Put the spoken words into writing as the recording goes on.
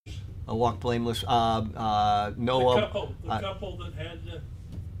walk blameless. Noah. The couple that had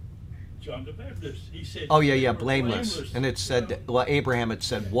John the Baptist. He said. Oh yeah, blameless. And it said, well, Abraham had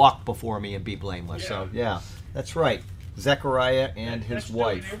said, "Walk before me and be blameless." Yeah. So yeah, that's right. Zechariah and his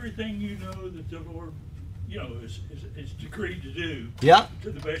wife. Doing everything you know that the Lord, is decreed to do. Yeah. To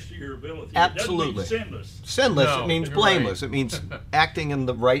the best of your ability. Absolutely. It doesn't mean sinless. Sinless. No, it means you're blameless. right. It means acting in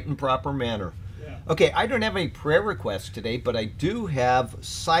the right and proper manner. Yeah. Okay, I don't have any prayer requests today, but I do have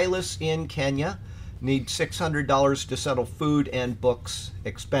Silas in Kenya needs $600 to settle food and books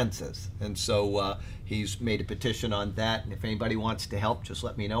expenses. And so he's made a petition on that. And if anybody wants to help, just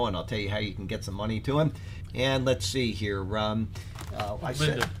let me know, and I'll tell you how you can get some money to him. And let's see here. Linda,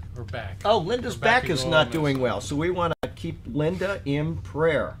 her back. Oh, Linda's Her back is not all doing messed well, up. so we want to keep Linda in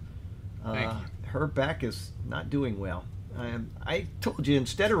prayer. Thank you. Her back is not doing well. I told you,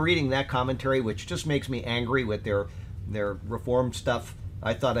 instead of reading that commentary, which just makes me angry with their Reformed stuff,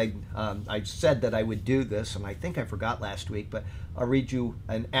 I thought I said that I would do this, and I think I forgot last week, but I'll read you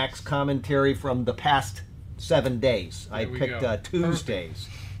an Acts commentary from the past 7 days. I picked Tuesdays.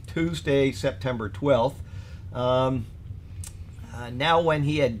 Tuesday, September 12th. Now when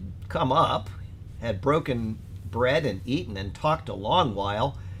he had come up, had broken bread and eaten and talked a long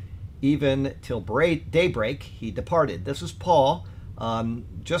while, even till daybreak, he departed. This is Paul,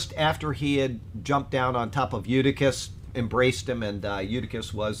 just after he had jumped down on top of Eutychus, embraced him, and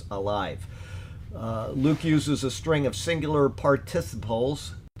Eutychus was alive. Luke uses a string of singular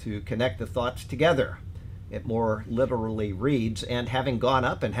participles to connect the thoughts together. It more literally reads, and having gone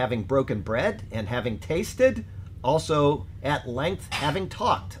up, and having broken bread, and having tasted, also at length having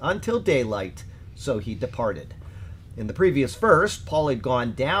talked until daylight, so he departed. In the previous verse, Paul had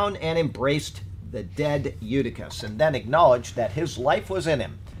gone down and embraced the dead Eutychus, and then acknowledged that his life was in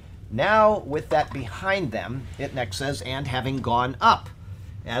him. Now, with that behind them, it next says, and having gone up.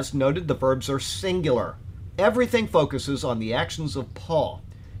 As noted, the verbs are singular. Everything focuses on the actions of Paul.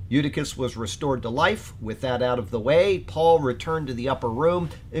 Eutychus was restored to life. With that out of the way, Paul returned to the upper room.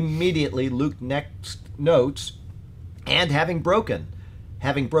 Immediately, Luke next notes, and having broken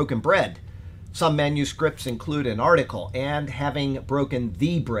bread. Some manuscripts include an article, and having broken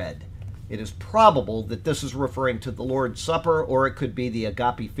the bread. It is probable that this is referring to the Lord's Supper, or it could be the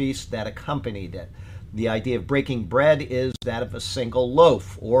agape feast that accompanied it. The idea of breaking bread is that of a single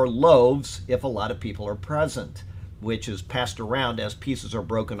loaf, or loaves if a lot of people are present, which is passed around as pieces are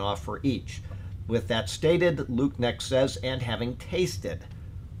broken off for each. With that stated, Luke next says, and having tasted.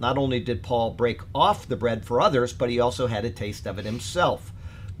 Not only did Paul break off the bread for others, but he also had a taste of it himself.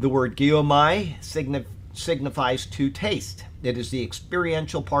 The word giomai signifies to taste. It is the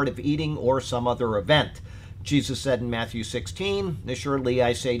experiential part of eating or some other event. Jesus said in Matthew 16, assuredly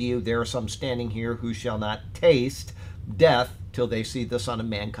I say to you, there are some standing here who shall not taste death till they see the Son of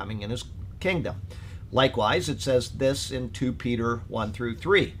Man coming in his kingdom. Likewise, it says this in 2 Peter 1 through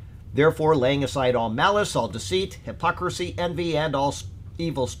 3. Therefore, laying aside all malice, all deceit, hypocrisy, envy, and all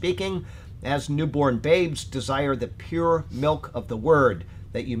evil speaking, as newborn babes desire the pure milk of the word,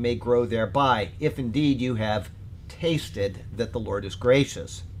 that you may grow thereby, if indeed you have tasted that the Lord is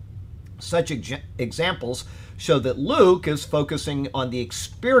gracious. Such examples show that Luke is focusing on the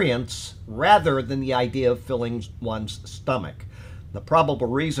experience rather than the idea of filling one's stomach. The probable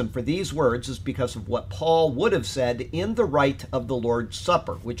reason for these words is because of what Paul would have said in the rite of the Lord's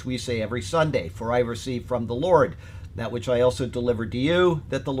Supper, which we say every Sunday, for I received from the Lord that which I also delivered to you,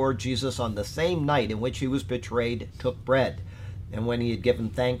 that the Lord Jesus on the same night in which he was betrayed took bread. And when he had given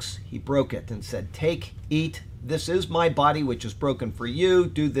thanks, he broke it and said, take, eat, this is my body which is broken for you.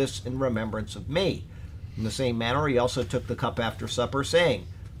 Do this in remembrance of me. In the same manner, he also took the cup after supper, saying,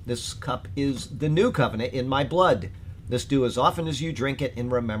 this cup is the new covenant in my blood. This do as often as you drink it in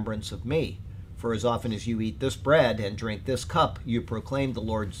remembrance of me. For as often as you eat this bread and drink this cup, you proclaim the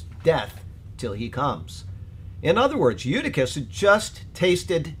Lord's death till he comes. In other words, Eutychus had just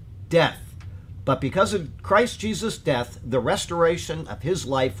tasted death. But because of Christ Jesus' death, the restoration of his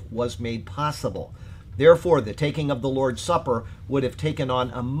life was made possible. Therefore, the taking of the Lord's Supper would have taken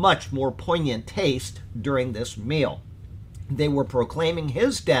on a much more poignant taste during this meal. They were proclaiming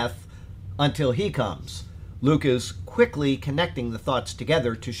his death until he comes. Luke is quickly connecting the thoughts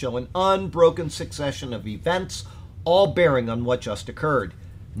together to show an unbroken succession of events, all bearing on what just occurred.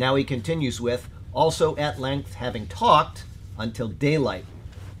 Now he continues with, also at length having talked until daylight.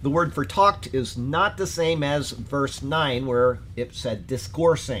 The word for talked is not the same as verse 9 where it said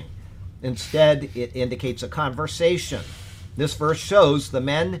discoursing. Instead, it indicates a conversation. This verse shows the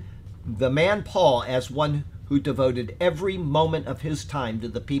man Paul as one who devoted every moment of his time to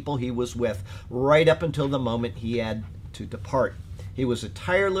the people he was with, right up until the moment he had to depart. He was a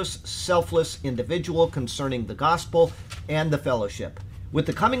tireless, selfless individual concerning the gospel and the fellowship. With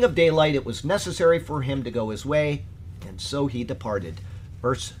the coming of daylight, it was necessary for him to go his way, and so he departed.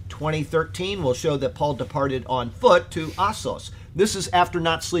 Verse 20:13 will show that Paul departed on foot to Assos. This is after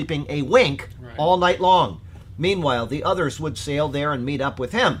not sleeping a wink all night long. Meanwhile, the others would sail there and meet up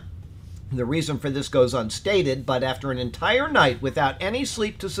with him. The reason for this goes unstated, but after an entire night without any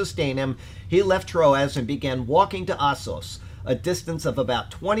sleep to sustain him, he left Troas and began walking to Assos, a distance of about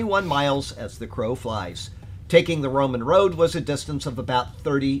 21 miles as the crow flies. Taking the Roman road was a distance of about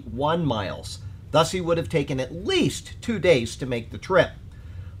 31 miles. Thus he would have taken at least 2 days to make the trip.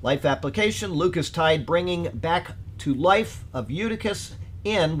 Life application: Luke is tied bringing back to life of Eutychus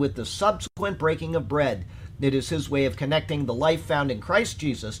in with the subsequent breaking of bread. It is his way of connecting the life found in Christ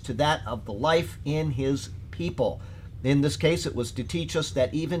Jesus to that of the life in his people. In this case, it was to teach us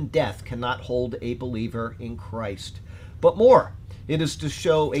that even death cannot hold a believer in Christ. But more, it is to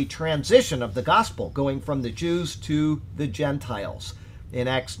show a transition of the gospel going from the Jews to the Gentiles. In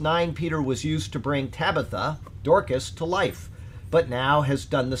Acts 9, Peter was used to bring Tabitha, Dorcas, to life, but now has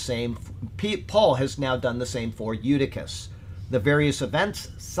done the same. Paul has now done the same for Eutychus. The various events,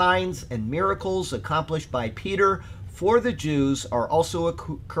 signs, and miracles accomplished by Peter for the Jews are also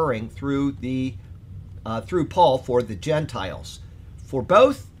occurring through Paul for the Gentiles. For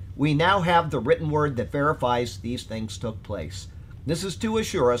both, we now have the written word that verifies these things took place. This is to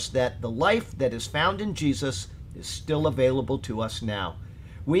assure us that the life that is found in Jesus is still available to us now.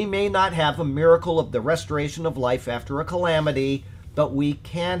 We may not have a miracle of the restoration of life after a calamity, but we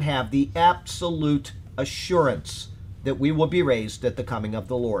can have the absolute assurance that we will be raised at the coming of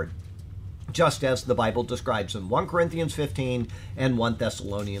the Lord, just as the Bible describes in 1 Corinthians 15 and 1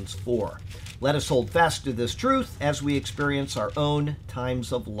 Thessalonians 4. Let us hold fast to this truth as we experience our own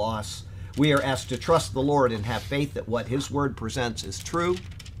times of loss. We are asked to trust the Lord and have faith that what his word presents is true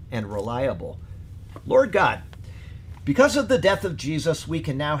and reliable. Lord God, because of the death of Jesus, we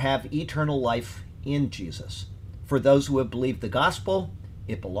can now have eternal life in Jesus. For those who have believed the gospel,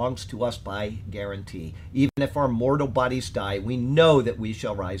 it belongs to us by guarantee. Even if our mortal bodies die, we know that we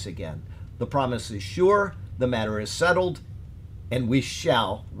shall rise again. The promise is sure, the matter is settled, and we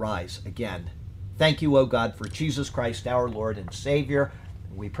shall rise again. Thank you, O God, for Jesus Christ, our Lord and Savior.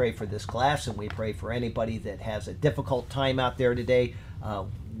 We pray for this class, and we pray for anybody that has a difficult time out there today,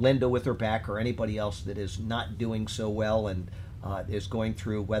 Linda with her back, or anybody else that is not doing so well and is going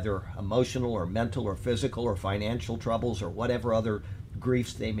through whether emotional or mental or physical or financial troubles or whatever other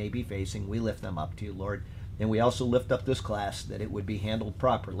griefs they may be facing. We lift them up to you, Lord. And we also lift up this class, that it would be handled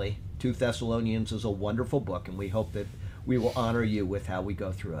properly. 2 Thessalonians is a wonderful book, and we hope that we will honor you with how we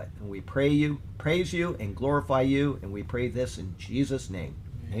go through it. And we praise you, and glorify you, and we pray this in Jesus' name.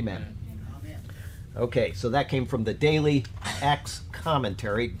 Amen. Okay, so that came from the Daily Acts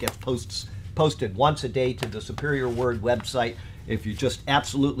Commentary. It gets posted once a day to the Superior Word website. If you just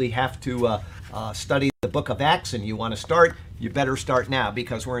absolutely have to study the book of Acts and you want to start, you better start now,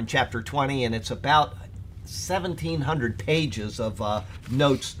 because we're in chapter 20 and it's about 1,700 pages of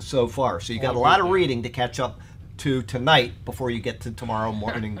notes so far. So you got a lot of reading to catch up to tonight before you get to tomorrow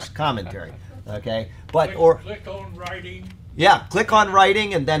morning's commentary. Okay, but click on writing. Yeah, click on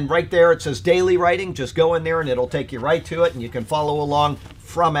writing, and then right there it says daily writing. Just go in there and it'll take you right to it, and you can follow along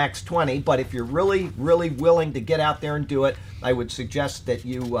from Acts 20. But if you're really, really willing to get out there and do it, I would suggest that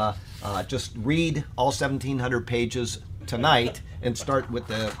you just read all 1,700 pages tonight and start with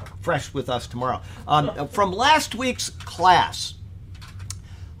fresh with us tomorrow. From last week's class,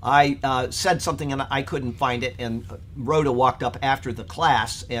 I said something and I couldn't find it, and Rhoda walked up after the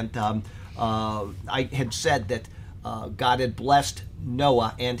class, and I had said that God had blessed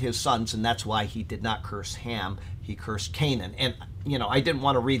Noah and his sons, and that's why he did not curse Ham. He cursed Canaan. And, I didn't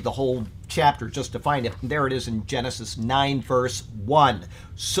want to read the whole chapter just to find it. There it is in Genesis 9, verse 1.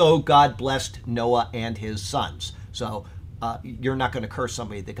 So God blessed Noah and his sons. So you're not going to curse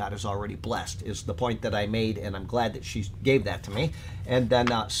somebody that God has already blessed, is the point that I made, and I'm glad that she gave that to me. And then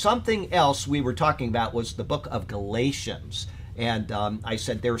something else we were talking about was the book of Galatians. And I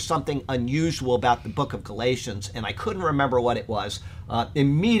said there was something unusual about the book of Galatians, and I couldn't remember what it was.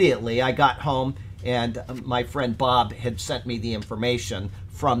 Immediately I got home, and my friend Bob had sent me the information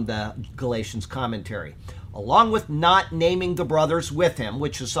from the Galatians commentary. Along with not naming the brothers with him,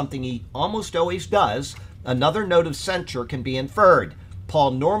 which is something he almost always does, another note of censure can be inferred.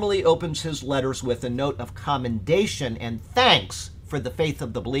 Paul normally opens his letters with a note of commendation and thanks for the faith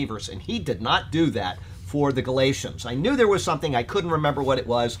of the believers, and he did not do that for the Galatians. I knew there was something, I couldn't remember what it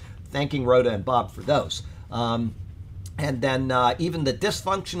was, thanking Rhoda and Bob for those. And then even the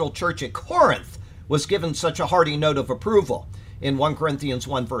dysfunctional church at Corinth was given such a hearty note of approval. In 1 Corinthians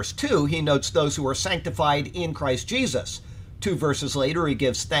 1 verse 2, he notes those who are sanctified in Christ Jesus. 2 verses later, he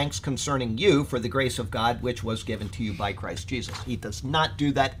gives thanks concerning you for the grace of God which was given to you by Christ Jesus. He does not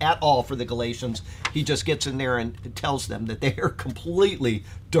do that at all for the Galatians. He just gets in there and tells them that they are completely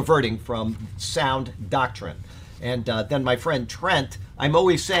diverting from sound doctrine. And then my friend Trent, I'm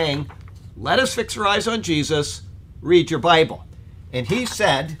always saying, let us fix our eyes on Jesus, read your Bible. And he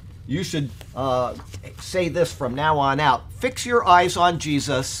said, you should say this from now on out, fix your eyes on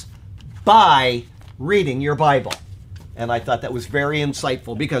Jesus by reading your Bible. And I thought that was very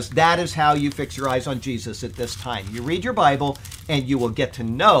insightful, because that is how you fix your eyes on Jesus at this time. You read your Bible and you will get to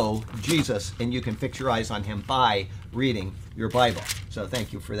know Jesus, and you can fix your eyes on him by reading your Bible. So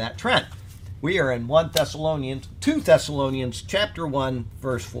thank you for that, Trent. We are in 2 Thessalonians chapter 1,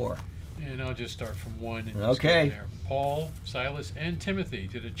 verse 4. And I'll just start from 1. And okay. There. Paul, Silas, and Timothy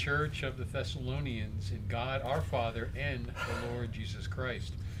to the church of the Thessalonians in God our Father and the Lord Jesus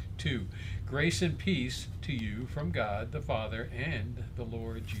Christ. 2. Grace and peace to you from God the Father and the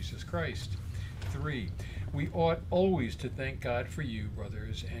Lord Jesus Christ. 3. We ought always to thank God for you,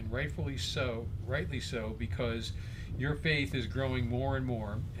 brothers, and rightly so, because your faith is growing more and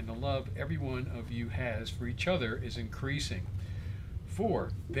more, and the love every one of you has for each other is increasing.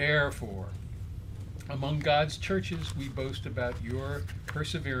 4. Therefore, among God's churches, we boast about your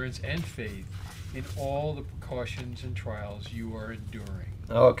perseverance and faith in all the precautions and trials you are enduring.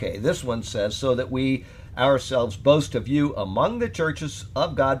 Okay, this one says, so that we ourselves boast of you among the churches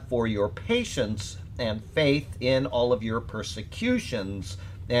of God for your patience and faith in all of your persecutions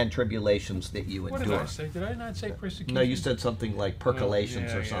and tribulations that you endure. What did I say? Did I not say persecution? No, you said something like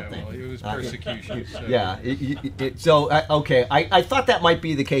percolations or something. Well, it was persecution. So. Yeah. I thought that might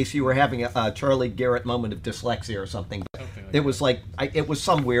be the case. You were having a Charlie Garrett moment of dyslexia or something. It was it was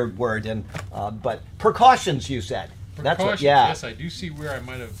some weird word, and but precautions, you said. That's what, yeah. Yes, I do see where I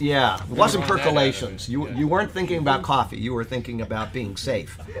might have. Yeah, it wasn't percolations. You weren't thinking about coffee. You were thinking about being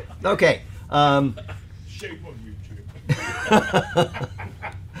safe. Okay. Shame on you, Jim.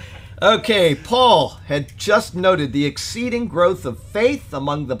 Okay, Paul had just noted the exceeding growth of faith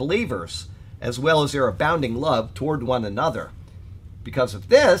among the believers, as well as their abounding love toward one another. Because of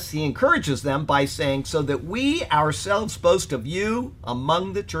this, he encourages them by saying, so that we ourselves boast of you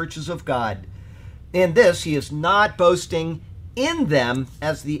among the churches of God. In this, he is not boasting in them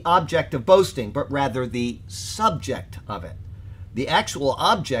as the object of boasting, but rather the subject of it. The actual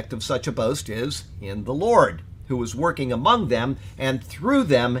object of such a boast is in the Lord, who is working among them and through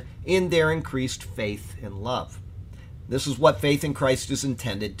them in their increased faith and love. This is what faith in Christ is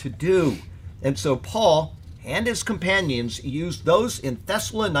intended to do. And so Paul and his companions used those in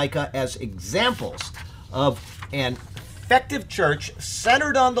Thessalonica as examples of an effective church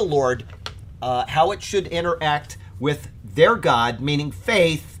centered on the Lord, how it should interact with their God, meaning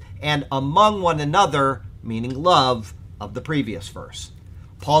faith, and among one another, meaning love, of the previous verse.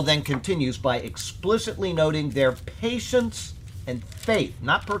 Paul then continues by explicitly noting their patience and faith,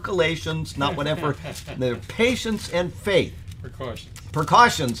 not percolations, not whatever, their patience and faith.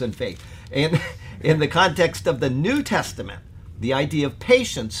 Precautions and faith. And in the context of the New Testament, the idea of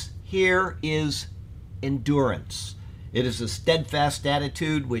patience here is endurance. It is a steadfast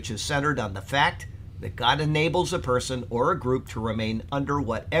attitude which is centered on the fact that God enables a person or a group to remain under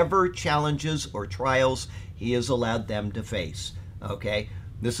whatever challenges or trials he has allowed them to face. Okay?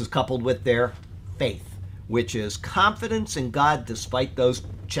 This is coupled with their faith, which is confidence in God despite those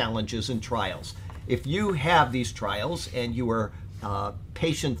challenges and trials. If you have these trials and you are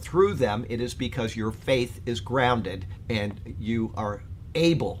patient through them, it is because your faith is grounded and you are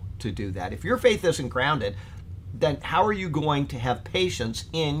able to do that. If your faith isn't grounded, then how are you going to have patience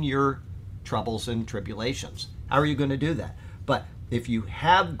in your troubles and tribulations? How are you going to do that? But if you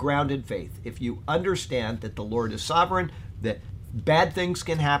have grounded faith, if you understand that the Lord is sovereign, that bad things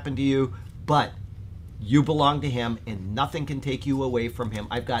can happen to you, but you belong to him and nothing can take you away from him.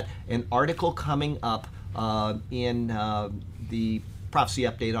 I've got an article coming up in the Prophecy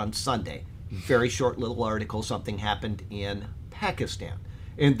Update on Sunday. Very short little article. Something happened in Pakistan.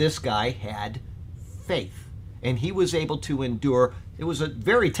 And this guy had faith. And he was able to endure. It was a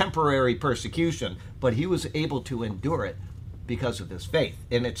very temporary persecution, but he was able to endure it because of his faith.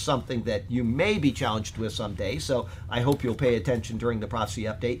 And it's something that you may be challenged with someday. So I hope you'll pay attention during the Prophecy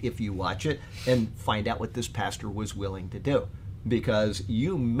Update if you watch it and find out what this pastor was willing to do. Because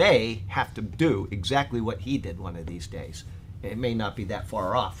you may have to do exactly what he did one of these days. It may not be that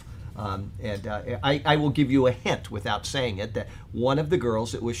far off. I will give you a hint without saying it, that one of the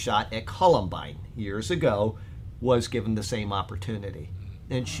girls that was shot at Columbine years ago was given the same opportunity.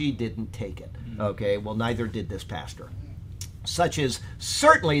 And she didn't take it. Okay, well, neither did this pastor. Such is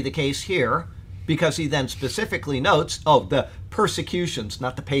certainly the case here, because he then specifically notes, the persecutions,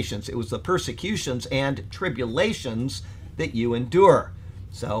 not the patience, it was the persecutions and tribulations that you endure.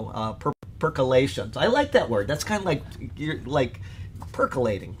 So, percolations. I like that word. That's kind of like, you're like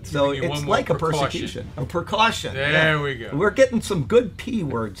percolating. So it's like a persecution. A precaution. There we go. We're getting some good P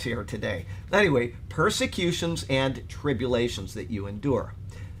words here today. Anyway, persecutions and tribulations that you endure.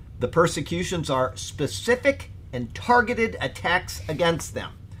 The persecutions are specific and targeted attacks against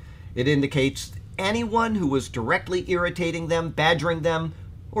them. It indicates anyone who was directly irritating them, badgering them,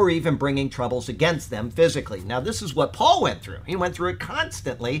 or even bringing troubles against them physically. Now, this is what Paul went through. He went through it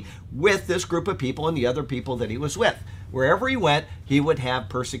constantly with this group of people and the other people that he was with. Wherever he went, he would have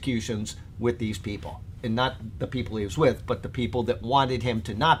persecutions with these people. And not the people he was with, but the people that wanted him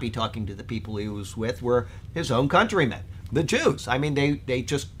to not be talking to the people he was with were his own countrymen, the Jews. I mean, they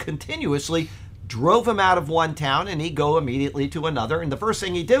just continuously drove him out of one town, and he'd go immediately to another. And the first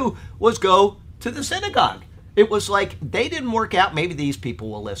thing he'd do was go to the synagogue. It was like they didn't work out. Maybe these people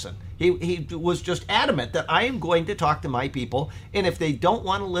will listen. He was just adamant that I am going to talk to my people, and if they don't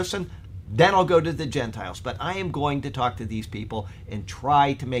want to listen, then I'll go to the Gentiles. But I am going to talk to these people and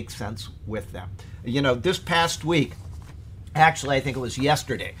try to make sense with them. You know, this past week, actually, I think it was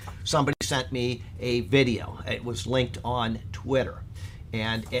yesterday, somebody sent me a video. It was linked on Twitter,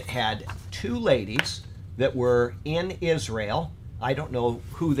 and it had two ladies that were in Israel. I don't know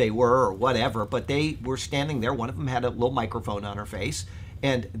who they were or whatever, but they were standing there. One of them had a little microphone on her face,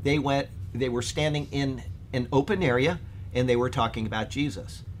 and they were standing in an open area, and they were talking about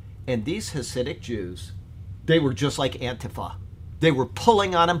Jesus. And these Hasidic Jews, they were just like Antifa. They were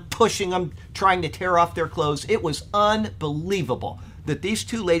pulling on them, pushing them, trying to tear off their clothes. It was unbelievable that these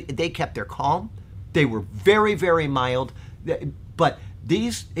two ladies, they kept their calm. They were very, very mild. But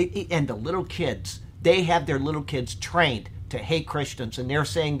these, and the little kids, they have their little kids trained to hate Christians, and they're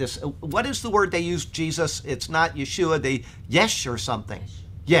saying this. What is the word they use? Jesus. It's not Yeshua. They Yesh or something.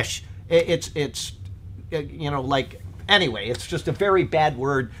 Yesh. It's like anyway. It's just a very bad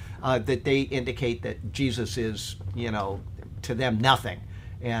word that they indicate that Jesus is to them nothing,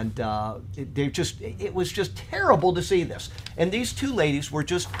 and it was just terrible to see this. And these two ladies were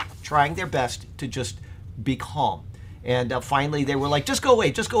just trying their best to just be calm, and finally they were like, just go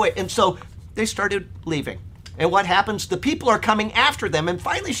away, and so they started leaving. And what happens? The people are coming after them. And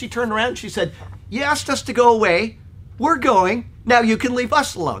finally she turned around and she said, you asked us to go away. We're going. Now you can leave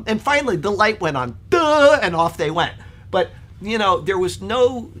us alone. And finally the light went on. Duh! And off they went. But, there was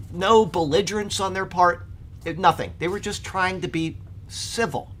no belligerence on their part. Nothing. They were just trying to be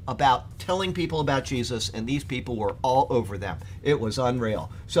civil about telling people about Jesus. And these people were all over them. It was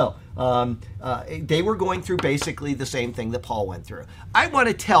unreal. So they were going through basically the same thing that Paul went through. I want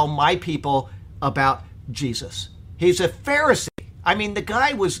to tell my people about Jesus. He's a Pharisee. I mean, the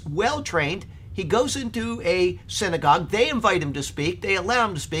guy was well trained. He goes into a synagogue. They invite him to speak. They allow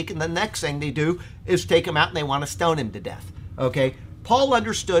him to speak. And the next thing they do is take him out and they want to stone him to death. Okay? Paul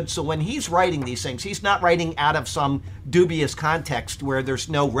understood. So when he's writing these things, he's not writing out of some dubious context where there's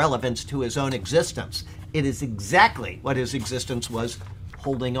no relevance to his own existence. It is exactly what his existence was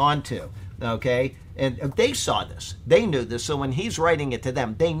holding on to. Okay? And they saw this. They knew this. So when he's writing it to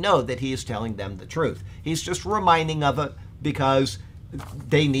them, they know that he is telling them the truth. He's just reminding of it because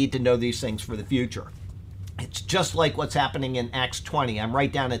they need to know these things for the future. It's just like what's happening in Acts 20. I'm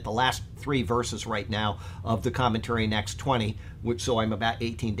right down at the last 3 verses right now of the commentary in Acts 20, so I'm about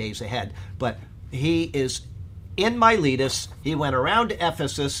 18 days ahead. But he is in Miletus. He went around to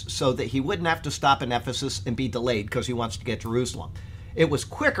Ephesus so that he wouldn't have to stop in Ephesus and be delayed because he wants to get to Jerusalem. It was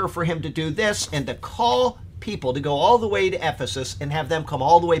quicker for him to do this and to call people to go all the way to Ephesus and have them come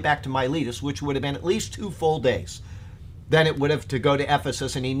all the way back to Miletus, which would have been at least 2 full days. Then it would have to go to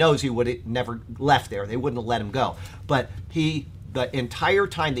Ephesus, and he knows he would have never left there. They wouldn't have let him go. But the entire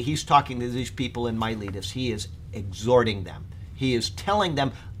time that he's talking to these people in Miletus, he is exhorting them. He is telling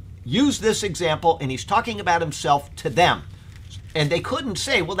them, use this example, and he's talking about himself to them. And they couldn't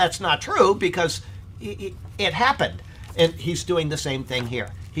say, well, that's not true, because it happened. And he's doing the same thing here.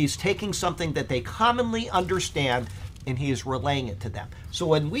 He's taking something that they commonly understand, and he is relaying it to them. So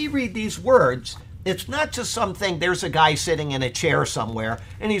when we read these words, it's not just something, there's a guy sitting in a chair somewhere,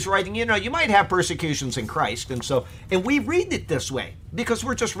 and he's writing, you might have persecutions in Christ. And we read it this way because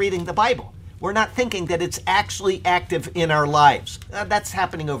we're just reading the Bible. We're not thinking that it's actually active in our lives. That's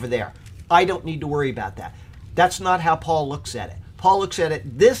happening over there. I don't need to worry about that. That's not how Paul looks at it. Paul looks at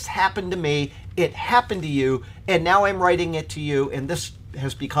it, this happened to me, it happened to you, and now I'm writing it to you, and this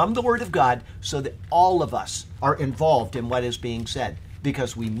has become the Word of God so that all of us are involved in what is being said,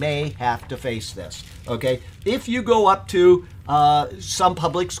 because we may have to face this, okay? If you go up to some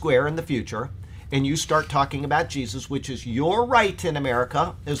public square in the future, and you start talking about Jesus, which is your right in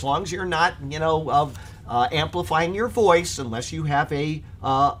America, as long as you're not, amplifying your voice, unless you have a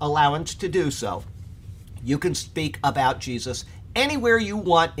allowance to do so. You can speak about Jesus anywhere you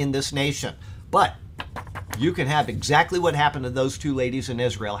want in this nation, but you can have exactly what happened to those two ladies in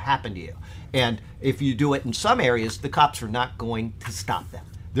Israel happen to you. And if you do it in some areas, the cops are not going to stop them.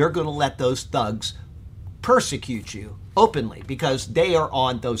 They're going to let those thugs persecute you openly because they are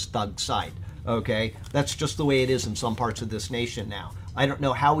on those thugs' side. Okay? That's just the way it is in some parts of this nation now. I don't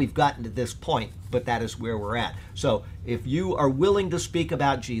know how we've gotten to this point, but that is where we're at. So if you are willing to speak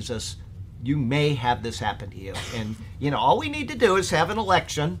about Jesus, you may have this happen to you. And, all we need to do is have an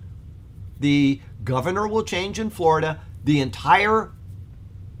election. The governor will change in Florida. The entire,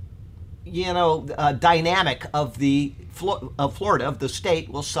 dynamic of Florida, of the state,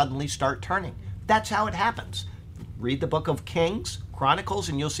 will suddenly start turning. That's how it happens. Read the book of Kings, Chronicles,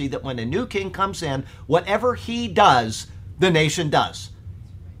 and you'll see that when a new king comes in, whatever he does, the nation does.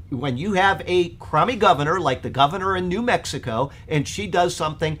 When you have a crummy governor, like the governor in New Mexico, and she does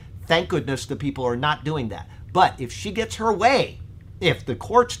something, thank goodness the people are not doing that. But if she gets her way, if the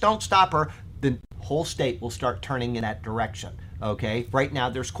courts don't stop her, the whole state will start turning in that direction. Okay, right now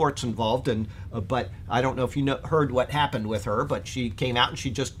there's courts involved, but I don't know if you heard what happened with her, but she came out and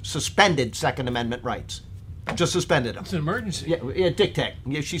she just suspended Second Amendment rights. Just suspended them. It's an emergency. Yeah, dictate.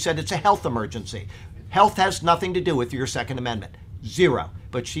 She said it's a health emergency. Health has nothing to do with your Second Amendment. Zero.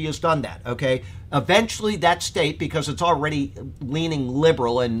 But she has done that, okay? Eventually that state, because it's already leaning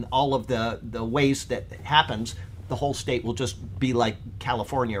liberal in all of the ways that it happens, the whole state will just be like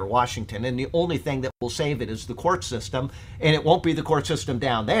California or Washington. And the only thing that will save it is the court system. And it won't be the court system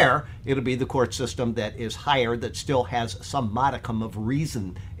down there. It'll be the court system that is higher, that still has some modicum of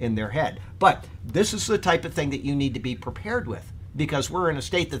reason in their head. But this is the type of thing that you need to be prepared with, because we're in a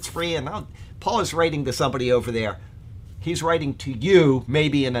state that's free. And Paul is writing to somebody over there. He's writing to you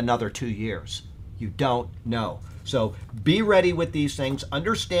maybe in another 2 years. You don't know. So be ready with these things.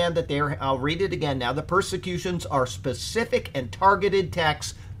 Understand that I'll read it again now. The persecutions are specific and targeted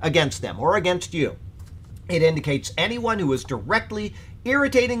attacks against them or against you. It indicates anyone who is directly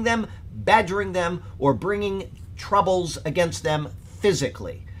irritating them, badgering them, or bringing troubles against them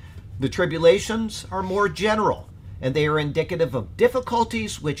physically. The tribulations are more general, and they are indicative of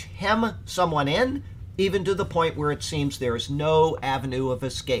difficulties which hem someone in, even to the point where it seems there is no avenue of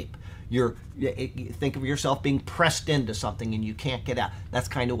escape. You think of yourself being pressed into something and you can't get out. That's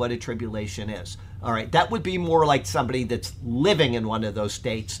kind of what a tribulation is. All right, that would be more like somebody that's living in one of those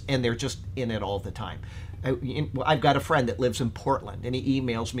states and they're just in it all the time. I've got a friend that lives in Portland, and he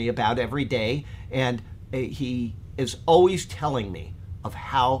emails me about every day, and he is always telling me of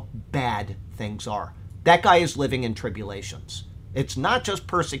how bad things are. That guy is living in tribulations. It's not just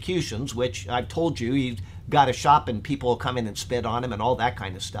persecutions, which I've told you, he's got a shop and people will come in and spit on him and all that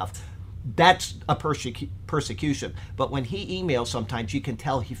kind of stuff. That's a persecution. But when he emails, sometimes you can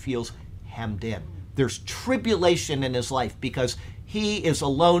tell he feels hemmed in. There's tribulation in his life because he is a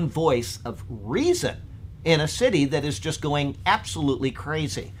lone voice of reason in a city that is just going absolutely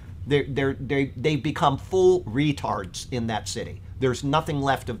crazy. They've become full retards in that city. There's nothing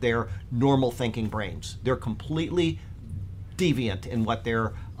left of their normal thinking brains. They're completely deviant in what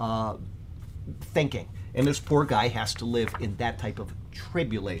they're thinking. And this poor guy has to live in that type of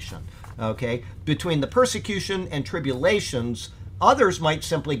tribulation. Okay? Between the persecution and tribulations, others might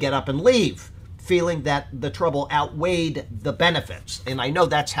simply get up and leave, feeling that the trouble outweighed the benefits. And I know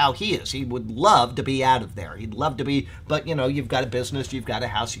that's how he is. He would love to be out of there. He'd love to be, but you've got a business, you've got a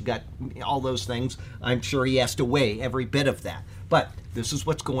house, you've got all those things. I'm sure he has to weigh every bit of that. But this is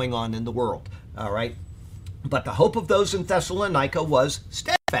what's going on in the world. All right? But the hope of those in Thessalonica was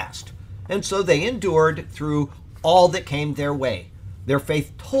steadfast. And so they endured through all that came their way. Their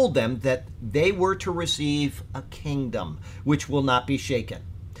faith told them that they were to receive a kingdom which will not be shaken.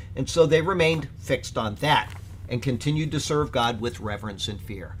 And so they remained fixed on that and continued to serve God with reverence and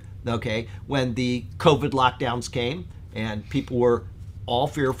fear. Okay, when the COVID lockdowns came and people were all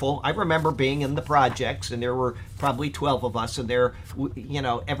fearful, I remember being in the projects, and there were probably 12 of us, and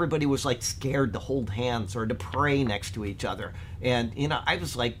everybody was like scared to hold hands or to pray next to each other. And, I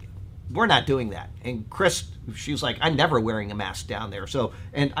was like, we're not doing that. And Chris, she was like, I'm never wearing a mask down there. So,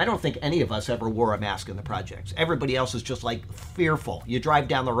 and I don't think any of us ever wore a mask in the projects. Everybody else is just like fearful. You drive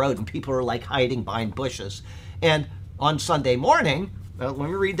down the road and people are like hiding behind bushes. And on Sunday morning, let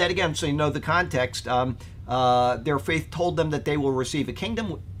me read that again so you know the context. Their faith told them that they will receive a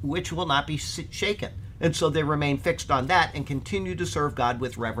kingdom which will not be shaken. And so they remain fixed on that and continue to serve God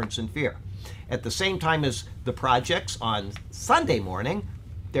with reverence and fear. At the same time as the projects on Sunday morning,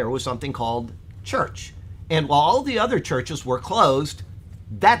 there was something called church. And while all the other churches were closed,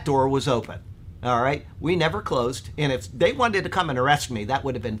 that door was open. All right? We never closed. And if they wanted to come and arrest me, that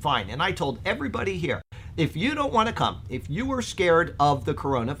would have been fine. And I told everybody here, if you don't want to come, if you were scared of the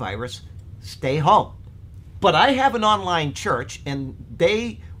coronavirus, stay home. But I have an online church, and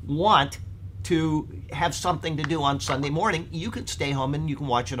they want to have something to do on Sunday morning. You can stay home and you can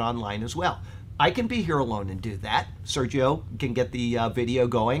watch it online as well. I can be here alone and do that. Sergio can get the video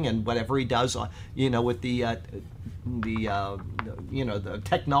going and whatever he does, with the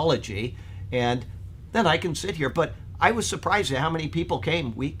technology, and then I can sit here. But I was surprised at how many people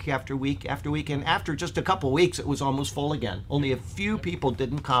came week after week after week, and after just a couple weeks, it was almost full again. Only a few people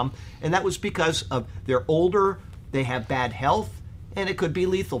didn't come, and that was because of they're older, they have bad health, and it could be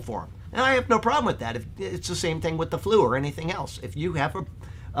lethal for them. And I have no problem with that. It's the same thing with the flu or anything else. If you have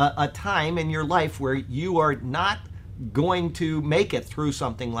a time in your life where you are not going to make it through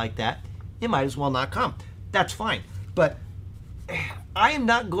something like that, you might as well not come. That's fine. But I am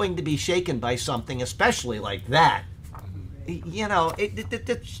not going to be shaken by something, especially like that.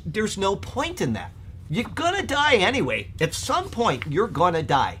 There's no point in that. You're going to die anyway. At some point, you're going to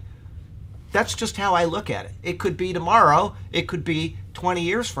die. That's just how I look at it. It could be tomorrow. It could be 20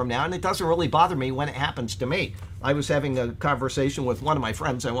 years from now, and it doesn't really bother me when it happens to me. I was having a conversation with one of my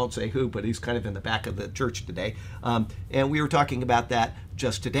friends. I won't say who, but he's kind of in the back of the church today. And we were talking about that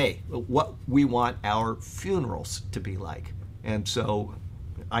just today, what we want our funerals to be like. And so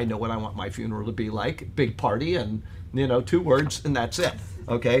I know what I want my funeral to be like. Big party and, 2 words, and that's it.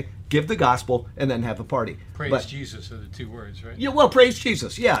 Okay? Give the gospel and then have a party. Praise Jesus are the 2 words, right? Yeah, well, praise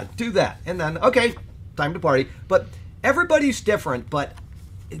Jesus. Yeah, do that. And then, okay, time to party. But everybody's different, but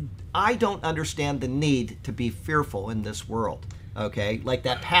I don't understand the need to be fearful in this world. Okay? Like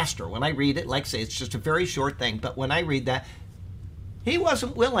that pastor, when I read it, like I say, it's just a very short thing, but when I read that, he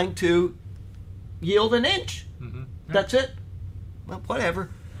wasn't willing to yield an inch. Mm-hmm. Yeah. That's it. Well, whatever.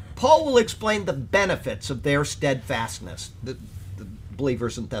 Paul will explain the benefits of their steadfastness, the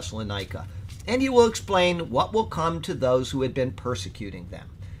believers in Thessalonica, and he will explain what will come to those who had been persecuting them.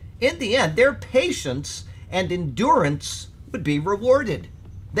 In the end, their patience and endurance would be rewarded.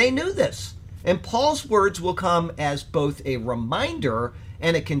 They knew this, and Paul's words will come as both a reminder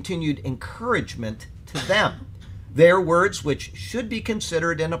and a continued encouragement to them. Their words which should be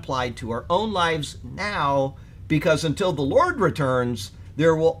considered and applied to our own lives now, because until the Lord returns,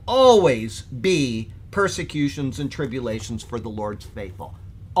 there will always be persecutions and tribulations for the Lord's faithful.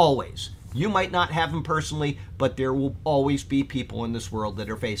 Always. You might not have them personally, but there will always be people in this world that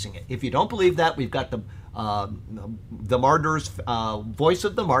are facing it. If you don't believe that, we've got the martyrs, Voice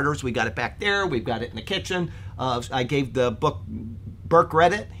of the Martyrs. We got it back there. We've got it in the kitchen. I gave the book, Burke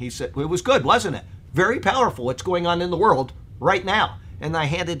read it. He said, it was good, wasn't it? Very powerful what's going on in the world right now. And I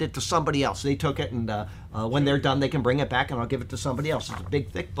handed it to somebody else. They took it, and when they're done, they can bring it back, and I'll give it to somebody else. It's a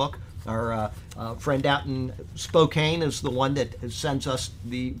big, thick book. Our friend out in Spokane is the one that sends us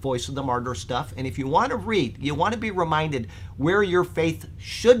the Voice of the Martyr stuff. And if you want to read, you want to be reminded where your faith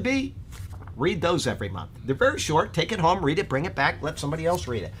should be, read those every month. They're very short. Take it home, read it, bring it back, let somebody else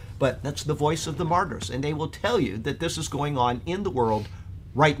read it. But that's the Voice of the Martyrs, and they will tell you that this is going on in the world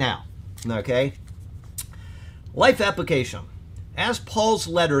right now. Okay? Life application. As Paul's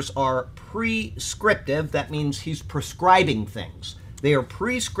letters are prescriptive, that means he's prescribing things. They are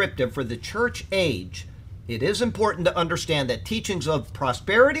prescriptive for the church age. It is important to understand that teachings of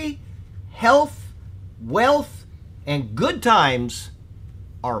prosperity, health, wealth, and good times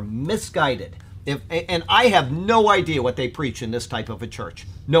are misguided. And I have no idea what they preach in this type of a church.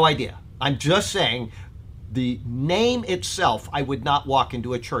 No idea. I'm just saying the name itself, I would not walk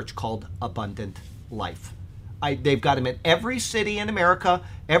into a church called Abundant Life. They've got them in every city in America.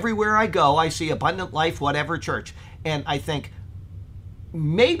 Everywhere I go, I see Abundant Life, whatever church. And I think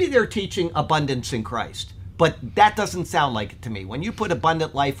maybe they're teaching abundance in Christ, but that doesn't sound like it to me. When you put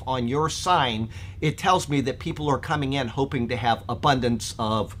Abundant Life on your sign, it tells me that people are coming in hoping to have abundance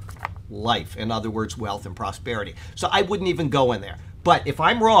of life. In other words, wealth and prosperity. So I wouldn't even go in there. But if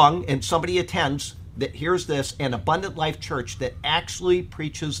I'm wrong and somebody attends, that here's this, an Abundant Life church that actually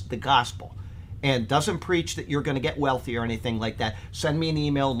preaches the gospel and doesn't preach that you're going to get wealthy or anything like that, send me an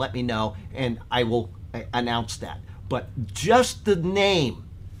email and let me know, and I will announce that. But just the name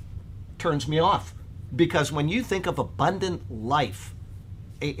turns me off, because when you think of Abundant Life,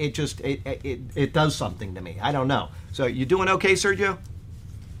 it does something to me. I don't know. So you doing okay, Sergio?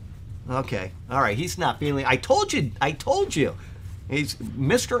 Okay. All right. He's not feeling. I told you. He's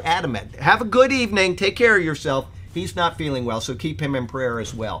Mr. Adamant. Have a good evening. Take care of yourself. He's not feeling well, so keep him in prayer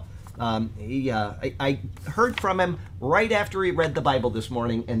as well. I heard from him right after he read the Bible this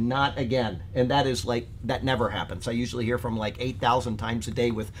morning, and not again. And that never happens. I usually hear from 8,000 times a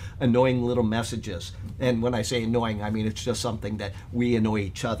day with annoying little messages. And when I say annoying, I mean it's just something that we annoy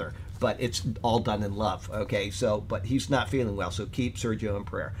each other. But it's all done in love, okay? But he's not feeling well, so keep Sergio in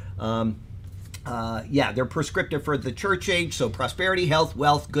prayer. They're prescriptive for the church age, so prosperity, health,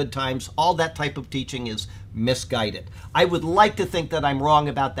 wealth, good times, all that type of teaching is misguided. I would like to think that I'm wrong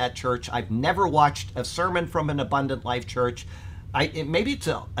about that church. I've never watched a sermon from an Abundant Life church. Maybe it's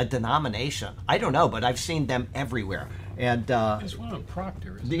a denomination. I don't know, but I've seen them everywhere. And there's one on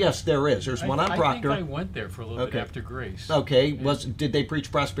Proctor, isn't there? Yes, there is. There's one on Proctor. I think I went there for a little bit after Grace. Okay. Did they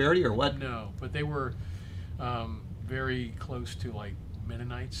preach prosperity or what? No, but they were very close to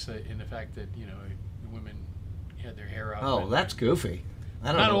Mennonites in the fact that the women had their hair up. Oh, that's goofy. I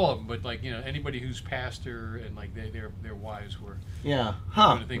don't Not know. all of them, but anybody who's pastor and their wives were. Yeah.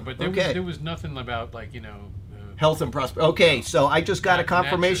 Huh. But there was nothing about health and prosperity. Okay, so I just got a Not in that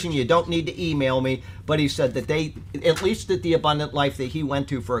confirmation. church. You don't need to email me, but he said that they, at least at the Abundant Life that he went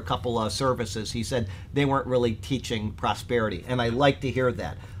to for a couple of services, he said they weren't really teaching prosperity, and I like to hear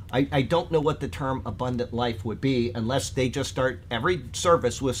that. I don't know what the term abundant life would be unless they just start every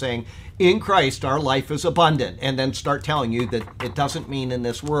service with saying, in Christ our life is abundant, and then start telling you that it doesn't mean in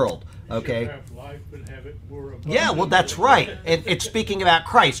this world. Okay. Have life and have it more abundant. Yeah, well, that's right. It's speaking about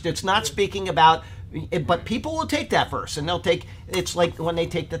Christ. It's not speaking about, but people will take that verse and they'll take, it's like when they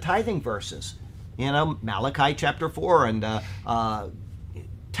take the tithing verses, Malachi chapter 4 and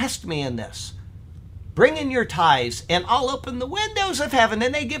test me in this. Bring in your tithes and I'll open the windows of heaven.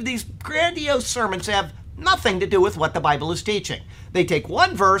 And they give these grandiose sermons that have nothing to do with what the Bible is teaching. They take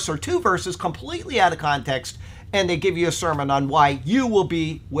one verse or two verses completely out of context and they give you a sermon on why you will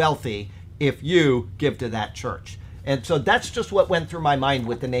be wealthy if you give to that church. And so that's just what went through my mind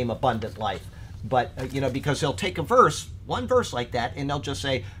with the name Abundant Life. But, because they'll take one verse like that, and they'll just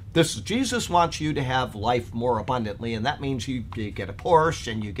say, Jesus wants you to have life more abundantly, and that means you get a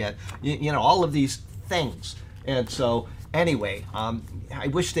Porsche, and you get, all of these things. And so, anyway, I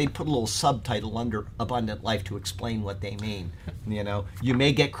wish they'd put a little subtitle under Abundant Life to explain what they mean. You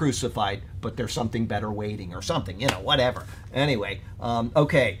may get crucified, but there's something better waiting or something, whatever. Anyway,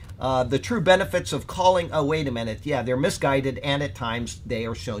 the true benefits of calling, wait a minute, they're misguided, and at times they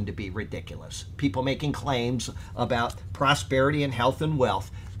are shown to be ridiculous. People making claims about prosperity and health and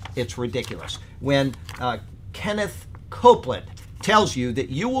wealth, it's ridiculous. When Kenneth Copeland tells you that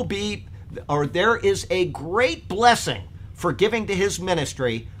you will be, or there is a great blessing for giving to his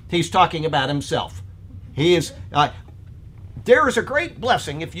ministry, he's talking about himself. He is, there is a great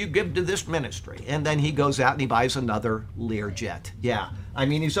blessing if you give to this ministry. And then he goes out and he buys another Learjet. Yeah. I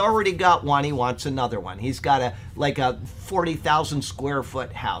mean, he's already got one. He wants another one. He's got a 40,000 square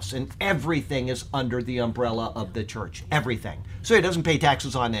foot house, and everything is under the umbrella of the church. Everything. So he doesn't pay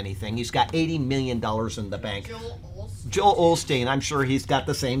taxes on anything. He's got $80 million in the bank. Joel Osteen, I'm sure he's got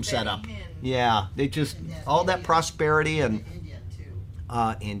the same setup. Yeah, they just, all that prosperity and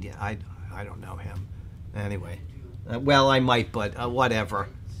India. I don't know him. Anyway, well, I might, but whatever.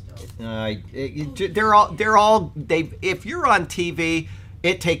 They're all. If you're on TV,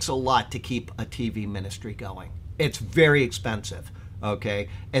 it takes a lot to keep a TV ministry going. It's very expensive, okay,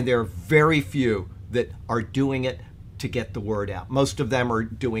 and there are very few that are doing it to get the word out. Most of them are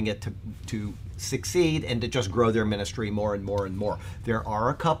doing it to succeed and to just grow their ministry more and more and more. There are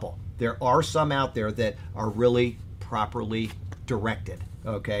a couple. There are some out there that are really properly directed.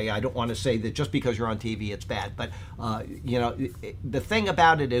 Okay, I don't want to say that just because you're on TV it's bad, but the thing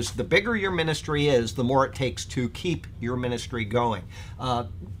about it is the bigger your ministry is, the more it takes to keep your ministry going.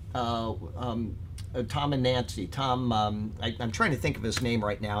 Tom and Nancy. Tom, I'm trying to think of his name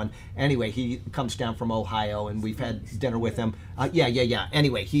right now. And anyway, he comes down from Ohio, and we've had dinner with him. Yeah.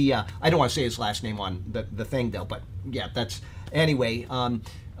 Anyway, he. I don't want to say his last name on the thing though, but yeah, that's anyway.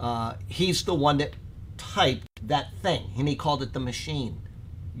 He's the one that typed that thing, and he called it the machine.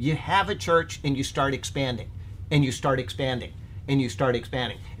 You have a church, and you start expanding, and you start expanding, and you start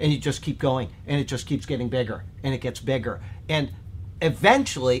expanding, and you just keep going, and it just keeps getting bigger, and it gets bigger, and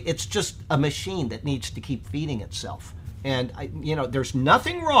eventually it's just a machine that needs to keep feeding itself. And there's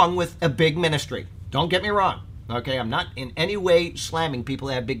nothing wrong with a big ministry. Don't get me wrong. Okay, I'm not in any way slamming people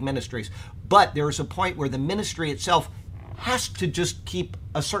that have big ministries, but there is a point where the ministry itself has to just keep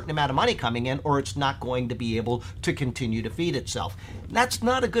a certain amount of money coming in, or it's not going to be able to continue to feed itself. That's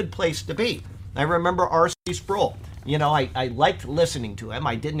not a good place to be. I remember R.C. Sproul. I liked listening to him.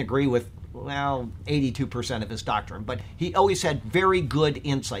 I didn't agree with 82% of his doctrine, but he always had very good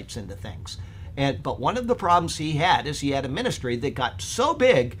insights into things. But one of the problems he had is he had a ministry that got so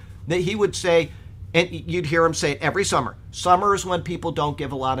big That he would say, and you'd hear him say it every summer. Summer is when people don't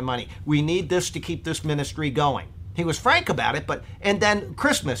give a lot of money. We need this to keep this ministry going. He was frank about it, and then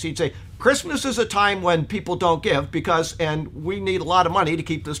Christmas, he'd say, Christmas is a time when people don't give and we need a lot of money to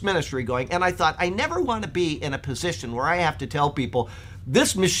keep this ministry going. And I thought, I never want to be in a position where I have to tell people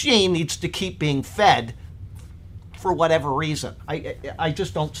this machine needs to keep being fed for whatever reason. I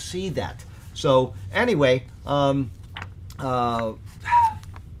just don't see that. So anyway,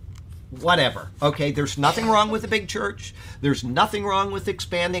 whatever. Okay, there's nothing wrong with a big church. There's nothing wrong with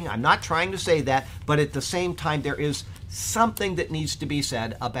expanding. I'm not trying to say that, but at the same time, there is something that needs to be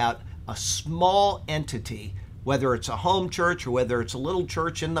said about a small entity, whether it's a home church or whether it's a little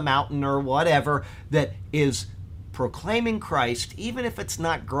church in the mountain or whatever, that is proclaiming Christ, even if it's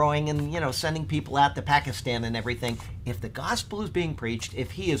not growing and, sending people out to Pakistan and everything. If the gospel is being preached,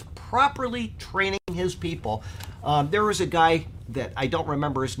 if he is properly training his people. There was a guy that I don't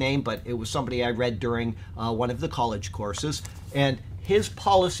remember his name, but it was somebody I read during one of the college courses, and his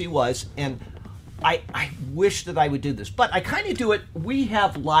policy was, and I wish that I would do this, but I kind of do it. We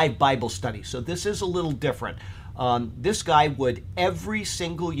have live Bible studies, so this is a little different. This guy would every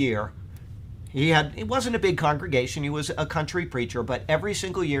single year, it wasn't a big congregation, he was a country preacher, but every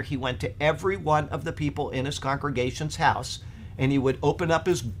single year he went to every one of the people in his congregation's house, and he would open up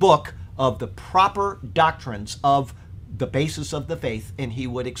his book of the proper doctrines of the basis of the faith, and he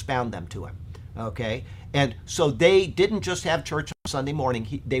would expound them to him. Okay? And so they didn't just have church on Sunday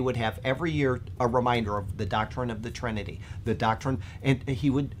morning. They would have every year a reminder of the doctrine of the Trinity, the doctrine, and he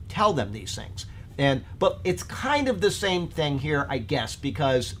would tell them these things. But it's kind of the same thing here, I guess,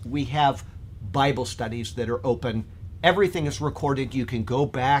 because we have Bible studies that are open. Everything is recorded. You can go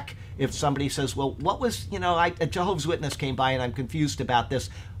back. If somebody says, well, what was, a Jehovah's Witness came by and I'm confused about this,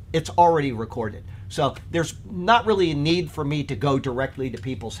 it's already recorded. So there's not really a need for me to go directly to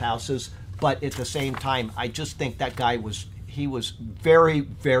people's houses, but at the same time, I just think that guy was very,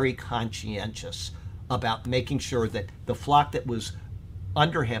 very conscientious about making sure that the flock that was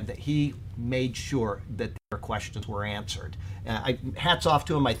under him, that he made sure that their questions were answered. Hats off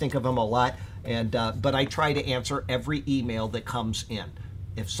to him. I think of him a lot, but I try to answer every email that comes in.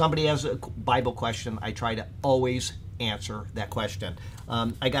 If somebody has a Bible question, I try to always answer that question.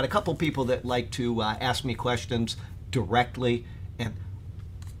 I got a couple people that like to ask me questions directly, and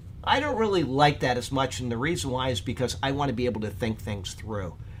I don't really like that as much, and the reason why is because I want to be able to think things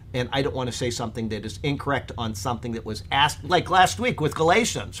through. And I don't want to say something that is incorrect on something that was asked, like last week with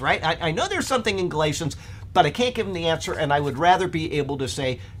Galatians, right? I know there's something in Galatians, but I can't give them the answer, and I would rather be able to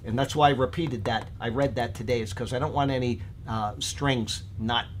say, and that's why I repeated that. I read that today, is because I don't want any strings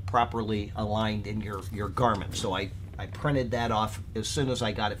not properly aligned in your garment. So I printed that off as soon as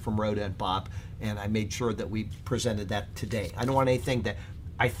I got it from Rhoda and Bob, and I made sure that we presented that today. I don't want anything that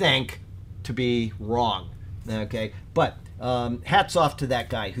I think to be wrong, okay? But hats off to that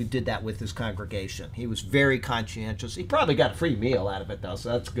guy who did that with his congregation. He was very conscientious. He probably got a free meal out of it, though, so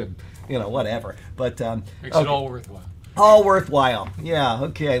that's good, whatever. But makes it all worthwhile. All worthwhile. Yeah,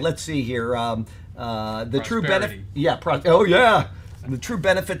 okay, let's see here. The true benefit. Yeah, the true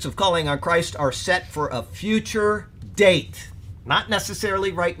benefits of calling on Christ are set for a future date. Not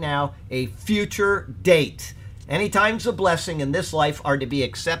necessarily right now, a future date. Any times of blessing in this life are to be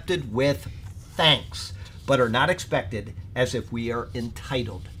accepted with thanks, but are not expected as if we are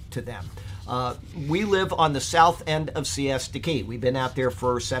entitled to them. We live on the south end of Siesta Key. We've been out there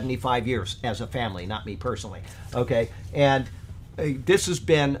for 75 years as a family, not me personally. Okay, and this has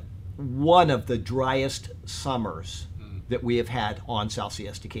been one of the driest summers that we have had on South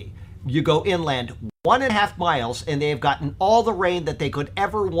Siesta Key. You go inland 1.5 miles, and they have gotten all the rain that they could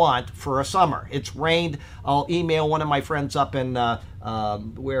ever want for a summer. It's rained. I'll email one of my friends up in,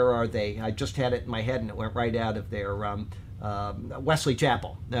 where are they? I just had it in my head, and it went right out of there. Wesley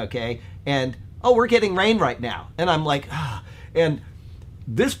Chapel, okay? And, we're getting rain right now. And I'm like, And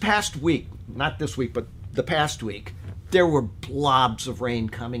this past week, not this week, but the past week, there were blobs of rain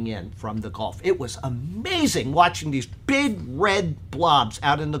coming in from the Gulf. It was amazing watching these big red blobs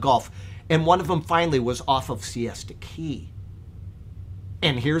out in the Gulf. And one of them finally was off of Siesta Key.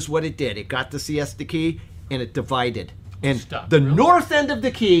 And here's what it did. It got to Siesta Key, and it divided. And north end of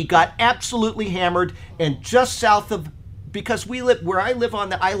the key got absolutely hammered, and just south of, because where I live on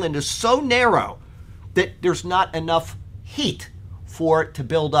the island is so narrow that there's not enough heat for it to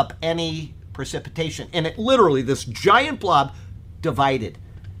build up any precipitation. And it literally, this giant blob divided.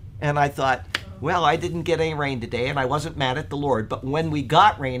 And I thought, well, I didn't get any rain today, and I wasn't mad at the Lord. But when we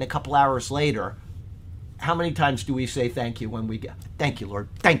got rain a couple hours later, how many times do we say thank you when we get, thank you, Lord,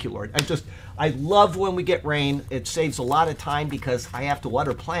 thank you, Lord. I love when we get rain. It saves a lot of time because I have to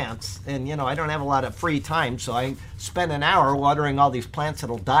water plants, and I don't have a lot of free time, so I spend an hour watering all these plants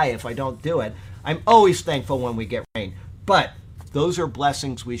that'll die if I don't do it. I'm always thankful when we get rain, but those are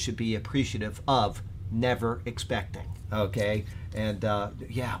blessings we should be appreciative of, never expecting. Okay, and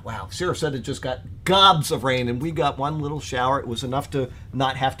wow, Sarasota just got gobs of rain, and we got one little shower. It was enough to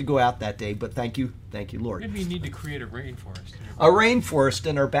not have to go out that day, but thank you, Lord. Maybe you need to create a rainforest. A rainforest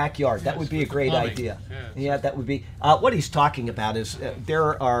in our backyard. That would be a great idea. Yeah, that would be. What he's talking about is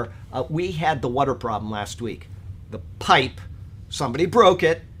we had the water problem last week. The pipe, somebody broke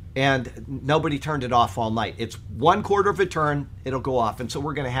it, and nobody turned it off all night. It's 1/4 of a turn, it'll go off. And so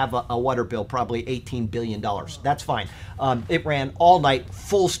we're going to have a water bill, probably $18 billion. That's fine. It ran all night,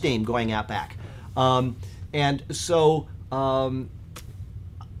 full steam going out back. And so I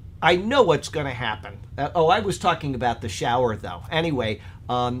know what's going to happen. I was talking about the shower, though. Anyway,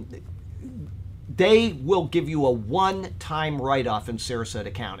 they will give you a one-time write-off in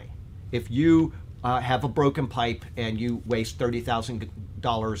Sarasota County. If you have a broken pipe and you waste 30,000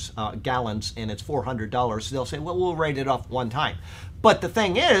 gallons and it's $400, they'll say, well, we'll write it off one time. But the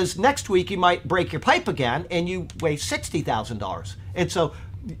thing is, next week you might break your pipe again and you waste $60,000. And so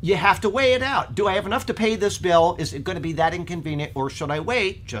you have to weigh it out. Do I have enough to pay this bill? Is it going to be that inconvenient, or should I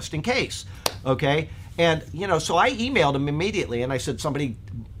wait just in case? Okay. And, so I emailed them immediately and I said, somebody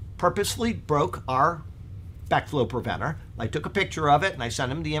purposely broke our backflow preventer. I took a picture of it and I sent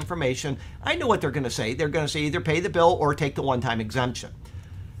them the information. I know what they're going to say. They're going to say either pay the bill or take the one-time exemption.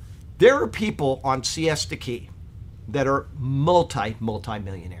 There are people on Siesta Key that are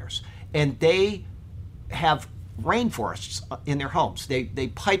multi-millionaires, and they have rainforests in their homes. They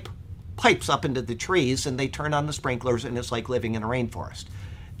pipe pipes up into the trees and they turn on the sprinklers, and it's like living in a rainforest.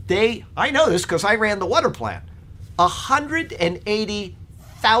 I know this because I ran the water plant.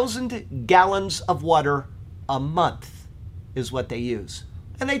 180,000 gallons of water a month is what they use.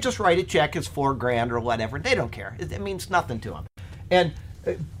 And they just write a check as $4,000 or whatever. They don't care. It means nothing to them. And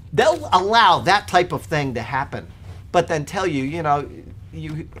they'll allow that type of thing to happen, but then tell you,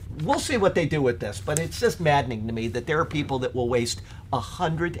 we'll see what they do with this. But it's just maddening to me that there are people that will waste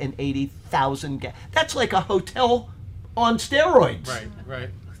 180,000 That's like a hotel on steroids. Right.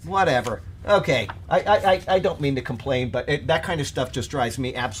 Whatever. Okay, I don't mean to complain, but that kind of stuff just drives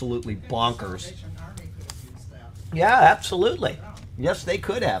me absolutely bonkers. Yeah, absolutely. Yes, they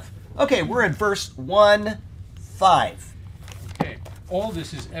could have. Okay, we're in verse 1:5. Okay. All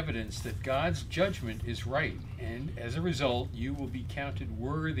this is evidence that God's judgment is right, and as a result, you will be counted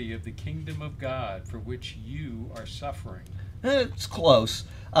worthy of the kingdom of God for which you are suffering. It's close.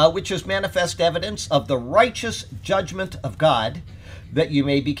 Which is manifest evidence of the righteous judgment of God, that you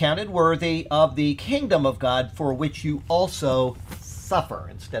may be counted worthy of the kingdom of God for which you also suffer.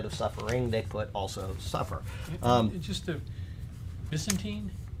 Instead of suffering, they put also suffer. It's just a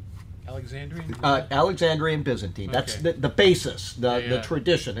Byzantine? Alexandrian? Alexandrian Byzantine. Okay. That's the basis, the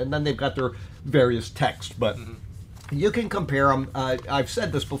tradition. And then they've got their various texts. But you can compare them. I've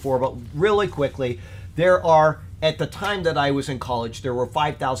said this before, but really quickly, there are, at the time that I was in college, there were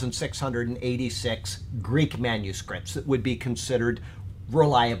 5,686 Greek manuscripts that would be considered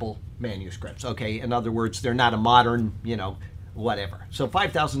reliable manuscripts. Okay, in other words, they're not a modern, whatever. So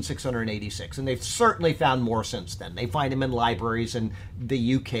 5,686, and they've certainly found more since then. They find them in libraries in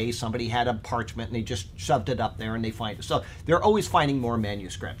the UK. Somebody had a parchment and they just shoved it up there and they find it. So they're always finding more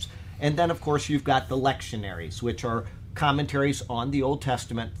manuscripts. And then, of course, you've got the lectionaries, which are commentaries on the Old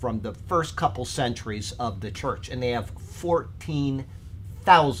Testament from the first couple centuries of the church, and they have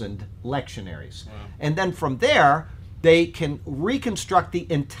 14,000 lectionaries. Wow. And then from there, they can reconstruct the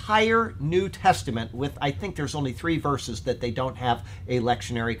entire New Testament with, I think there's only 3 verses that they don't have a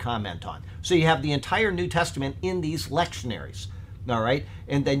lectionary comment on. So you have the entire New Testament in these lectionaries. All right,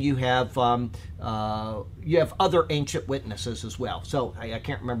 and then you have other ancient witnesses as well. So I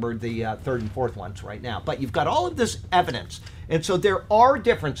can't remember the third and fourth ones right now, but you've got all of this evidence, and so there are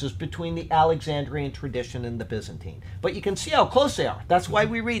differences between the Alexandrian tradition and the Byzantine. But you can see how close they are. That's why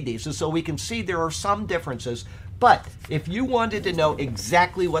we read these, is so we can see there are some differences. But if you wanted to know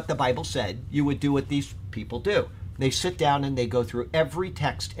exactly what the Bible said, you would do what these people do. They sit down and they go through every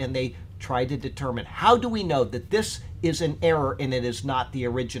text and they try to determine, how do we know that this is an error and it is not the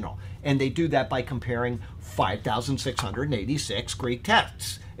original? And they do that by comparing 5,686 Greek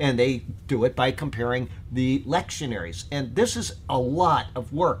texts. And they do it by comparing the lectionaries. And this is a lot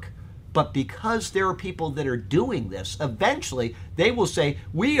of work. But because there are people that are doing this, eventually they will say,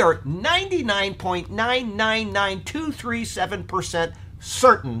 we are 99.999237%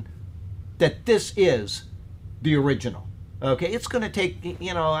 certain that this is the original. Okay, it's going to take,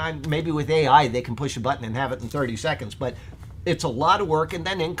 maybe with AI they can push a button and have it in 30 seconds, but it's a lot of work, and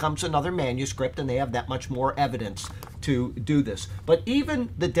then in comes another manuscript, and they have that much more evidence to do this. But even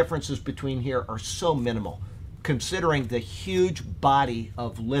the differences between here are so minimal, considering the huge body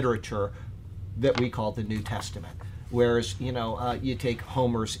of literature that we call the New Testament. Whereas, you take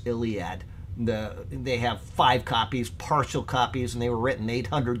Homer's Iliad, they have 5 copies, partial copies, and they were written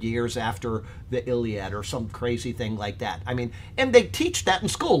 800 years after the Iliad or some crazy thing like that. I mean, and they teach that in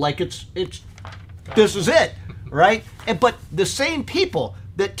school like it's this is it, right? But the same people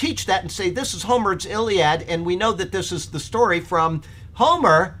that teach that and say this is Homer's Iliad and we know that this is the story from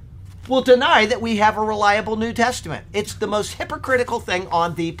Homer will deny that we have a reliable New Testament. It's the most hypocritical thing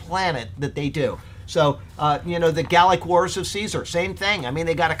on the planet that they do. So, the Gallic Wars of Caesar, same thing. I mean,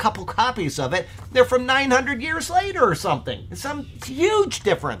 they got a couple copies of it. They're from 900 years later or something. Some huge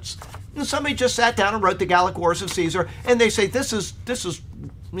difference. And somebody just sat down and wrote the Gallic Wars of Caesar, and they say this is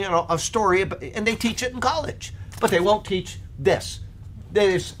a story, and they teach it in college. But they won't teach this.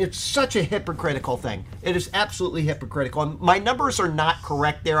 It's such a hypocritical thing. It is absolutely hypocritical. And my numbers are not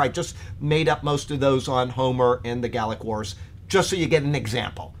correct there. I just made up most of those on Homer and the Gallic Wars, just so you get an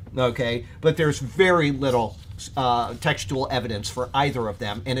example. Okay, but there's very little textual evidence for either of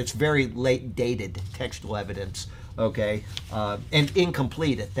them, and it's very late dated textual evidence, okay, and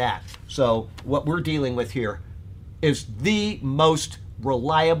incomplete at that. So what we're dealing with here is the most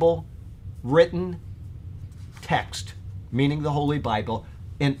reliable written text, meaning the Holy Bible,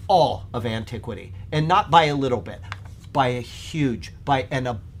 in all of antiquity, and not by a little bit, by an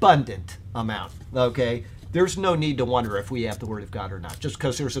abundant amount, okay? There's no need to wonder if we have the Word of God or not, just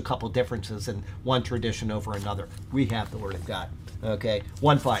because there's a couple differences in one tradition over another. We have the Word of God. Okay,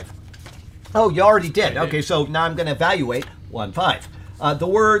 1:5. Oh, you already did. Okay, so now I'm going to evaluate 1:5. The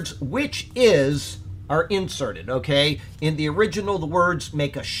words "which is" are inserted. Okay, in the original, the words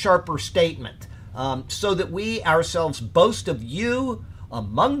make a sharper statement, so that we ourselves boast of you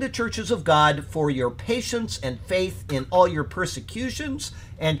among the churches of God for your patience and faith in all your persecutions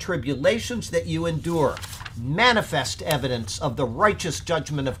and tribulations that you endure, manifest evidence of the righteous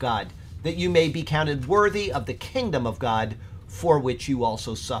judgment of God, that you may be counted worthy of the kingdom of God, for which you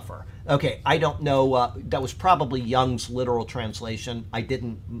also suffer. Okay, I don't know, that was probably Young's literal translation. I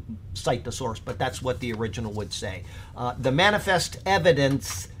didn't cite the source, but that's what the original would say. The manifest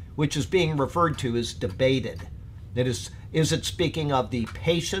evidence which is being referred to is debated. Is it speaking of the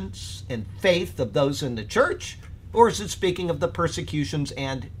patience and faith of those in the church, or is it speaking of the persecutions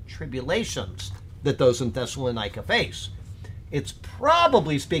and tribulations that those in Thessalonica face? It's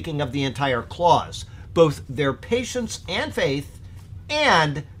probably speaking of the entire clause, both their patience and faith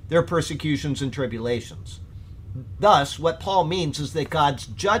and their persecutions and tribulations. Thus, what Paul means is that God's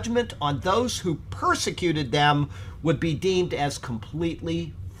judgment on those who persecuted them would be deemed as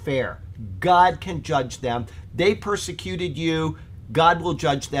completely fair. God can judge them. They persecuted you. God will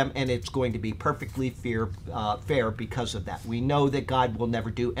judge them, and it's going to be perfectly fair because of that. We know that God will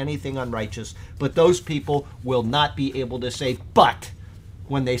never do anything unrighteous, but those people will not be able to say "but"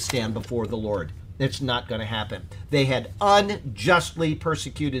 when they stand before the Lord. It's not going to happen. They had unjustly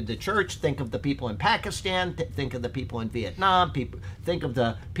persecuted the church. Think of the people in Pakistan. Think of the people in Vietnam. Think of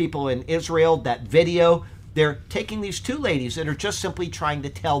the people in Israel. That video, they're taking these two ladies that are just simply trying to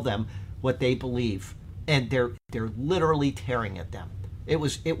tell them what they believe, and they're literally tearing at them. It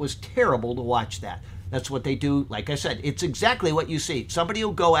was terrible to watch that. That's what they do. Like I said, it's exactly what you see. Somebody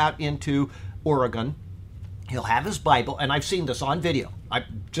will go out into Oregon. He'll have his Bible, and I've seen this on video.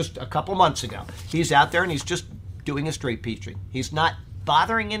 Just a couple months ago. He's out there, and he's just doing a street preaching. He's not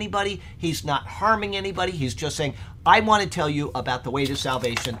bothering anybody. He's not harming anybody. He's just saying, I want to tell you about the way to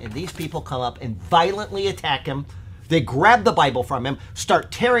salvation. And these people come up and violently attack him. They grab the Bible from him, start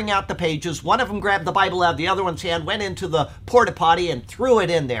tearing out the pages. One of them grabbed the Bible out of the other one's hand, went into the porta potty and threw it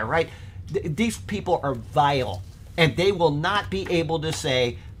in there, right? These people are vile, and they will not be able to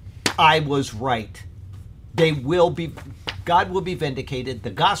say, I was right. God will be vindicated, the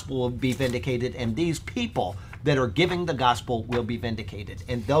gospel will be vindicated, and these people that are giving the gospel will be vindicated.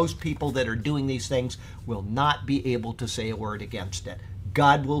 And those people that are doing these things will not be able to say a word against it.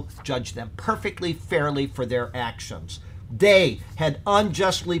 God will judge them perfectly fairly for their actions. They had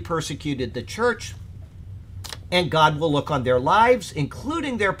unjustly persecuted the church, and God will look on their lives,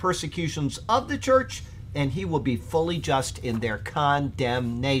 including their persecutions of the church, and he will be fully just in their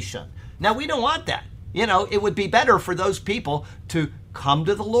condemnation. Now, we don't want that. It would be better for those people to come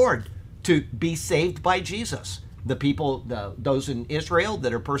to the Lord, to be saved by Jesus. The people, those in Israel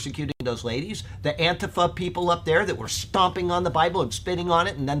that are persecuting those ladies, the Antifa people up there that were stomping on the Bible and spitting on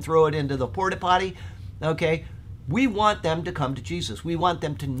it and then throw it into the porta potty, Okay? We want them to come to Jesus. We want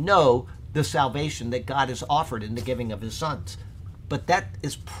them to know the salvation that God has offered in the giving of his sons. But that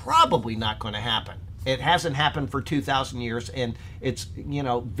is probably not going to happen. It hasn't happened for 2,000 years, and it's,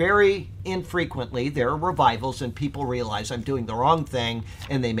 very infrequently there are revivals and people realize I'm doing the wrong thing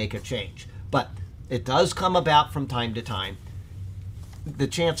and they make a change. But it does come about from time to time. The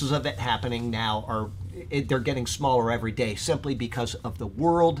chances of it happening now they're getting smaller every day simply because of the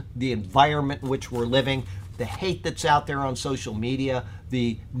world, the environment in which we're living, the hate that's out there on social media,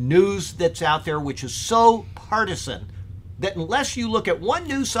 the news that's out there, which is so partisan that unless you look at one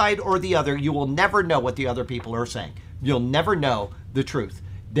news side or the other, you will never know what the other people are saying. You'll never know the truth.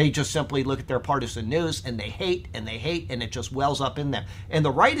 They just simply look at their partisan news and they hate, and it just wells up in them. And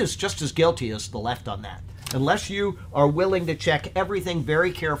the right is just as guilty as the left on that. Unless you are willing to check everything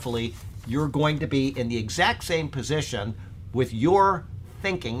very carefully, you're going to be in the exact same position with your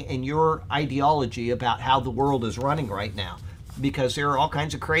thinking and your ideology about how the world is running right now. Because there are all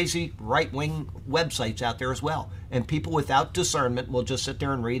kinds of crazy right-wing websites out there as well. And people without discernment will just sit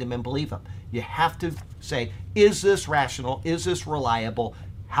there and read them and believe them. You have to say, is this rational? Is this reliable?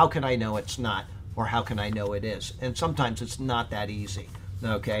 How can I know it's not? Or how can I know it is? And sometimes it's not that easy.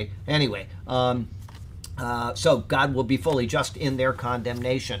 Okay? Anyway, so God will be fully just in their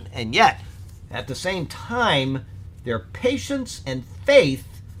condemnation. And yet, at the same time, their patience and faith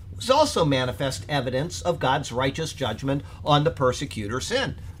was also manifest evidence of God's righteous judgment on the persecutor's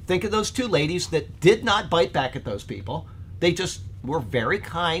sin. Think of those two ladies that did not bite back at those people. They just were very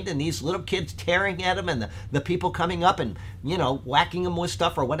kind, and these little kids tearing at them, and the people coming up and, whacking them with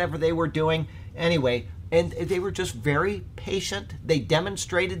stuff or whatever they were doing. Anyway, and they were just very patient. They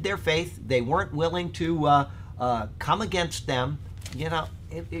demonstrated their faith. They weren't willing to come against them.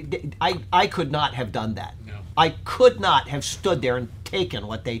 I could not have done that. No. I could not have stood there and taken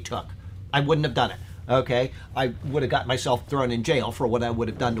what they took. I wouldn't have done it. Okay? I would have got myself thrown in jail for what I would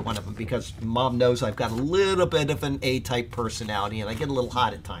have done to one of them, because Mom knows I've got a little bit of an A-type personality and I get a little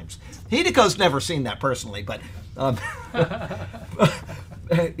hot at times. Hidiko's never seen that personally, but I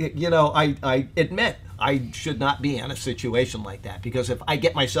admit I should not be in a situation like that, because if I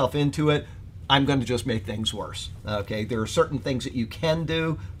get myself into it, I'm going to just make things worse. Okay, there are certain things that you can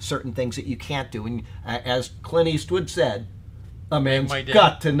do, certain things that you can't do. And as Clint Eastwood said, a man's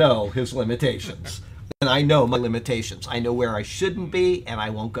got to know his limitations. And I know my limitations. I know where I shouldn't be, and I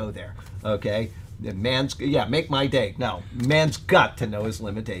won't go there. Okay, make my day. No, man's got to know his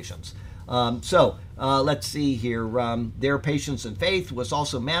limitations. Let's see here. Their patience and faith was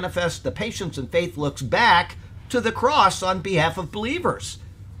also manifest. The patience and faith looks back to the cross on behalf of believers.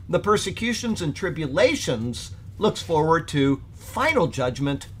 The persecutions and tribulations looks forward to final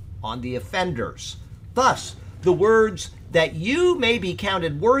judgment on the offenders. Thus, the words that you may be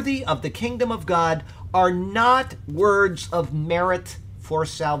counted worthy of the kingdom of God are not words of merit for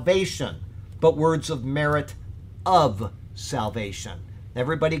salvation, but words of merit of salvation.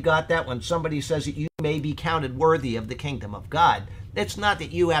 Everybody got that? When somebody says that you may be counted worthy of the kingdom of God, it's not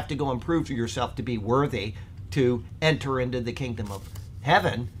that you have to go and prove to yourself to be worthy to enter into the kingdom of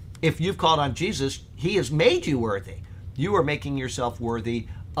heaven. If you've called on Jesus, he has made you worthy. You are making yourself worthy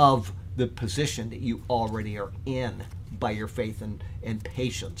of the position that you already are in by your faith and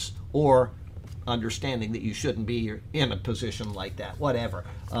patience, or understanding that you shouldn't be in a position like that, whatever.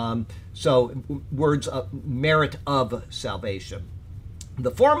 So words of merit of salvation.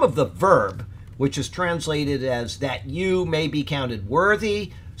 The form of the verb, which is translated as that you may be counted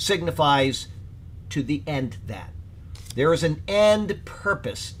worthy, signifies to the end that. There is an end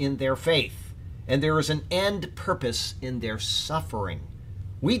purpose in their faith, and there is an end purpose in their suffering.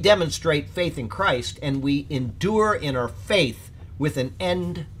 We demonstrate faith in Christ, and we endure in our faith with an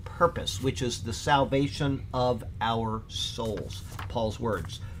end purpose, which is the salvation of our souls. Paul's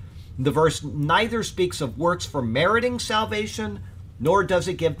words. The verse neither speaks of works for meriting salvation, nor does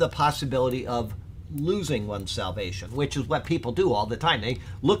it give the possibility of losing one's salvation, which is what people do all the time. They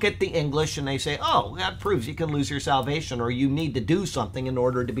look at the English and they say, oh, that proves you can lose your salvation, or you need to do something in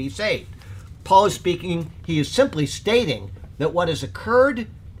order to be saved. Paul is speaking, he is simply stating that what has occurred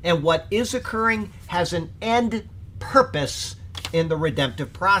and what is occurring has an end purpose in the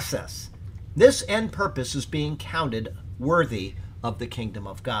redemptive process. This end purpose is being counted worthy of the kingdom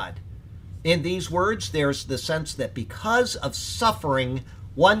of God. In these words, there's the sense that because of suffering,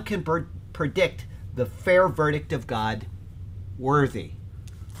 one can predict the fair verdict of God, worthy.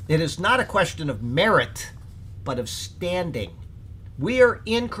 It is not a question of merit, but of standing. We are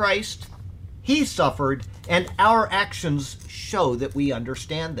in Christ, he suffered, and our actions show that we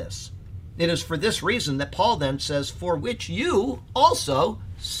understand this. It is for this reason that Paul then says, for which you also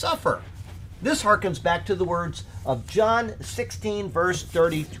suffer. This harkens back to the words of John 16, verse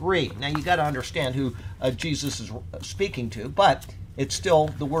 33. Now, you got to understand who Jesus is speaking to, but it's still,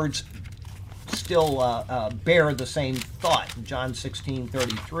 the words still bear the same thought. John 16,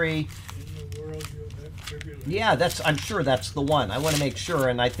 33. In the world you'll have tribulation. Yeah, I'm sure that's the one. I want to make sure,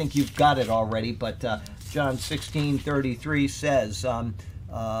 and I think you've got it already, but John 16:33 says,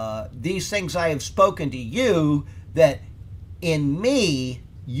 these things I have spoken to you, that in me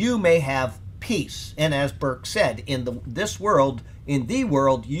you may have peace. And as Burke said, in the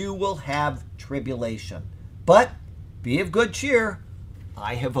world, you will have tribulation. But be of good cheer,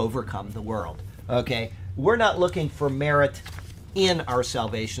 I have overcome the world. Okay? We're not looking for merit in our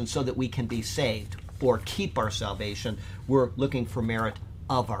salvation so that we can be saved or keep our salvation. We're looking for merit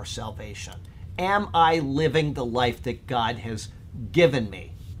of our salvation. Am I living the life that God has given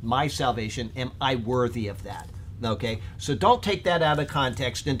me? My salvation, am I worthy of that? Okay? So don't take that out of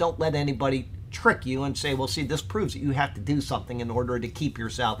context, and don't let anybody trick you and say, well, see, this proves that you have to do something in order to keep your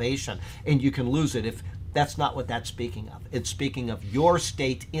salvation, and you can lose it. If that's not what that's speaking of. It's speaking of your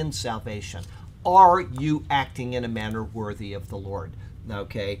state in salvation. Are you acting in a manner worthy of the Lord?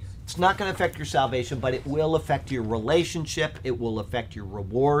 Okay? It's not going to affect your salvation, but it will affect your relationship. It will affect your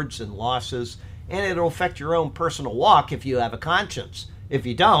rewards and losses, and it'll affect your own personal walk if you have a conscience. If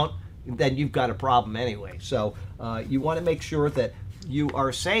you don't, then you've got a problem anyway. So you want to make sure that you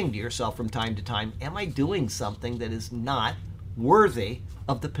are saying to yourself from time to time, am I doing something that is not worthy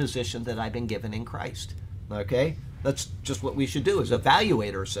of the position that I've been given in Christ? Okay? That's just what we should do, is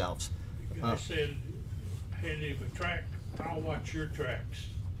evaluate ourselves. The guy said, hand him a tract, I'll watch your tracks.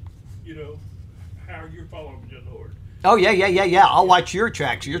 You know, how you're following the Lord. Oh, yeah. I'll watch your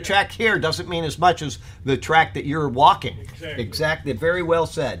tracks. Your track here doesn't mean as much as the track that you're walking. Exactly. Very well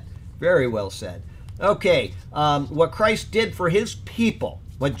said. Very well said. Okay, what Christ did for his people,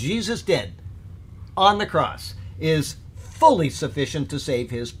 what Jesus did on the cross, is fully sufficient to save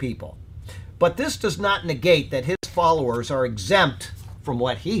his people. But this does not negate that his followers are exempt from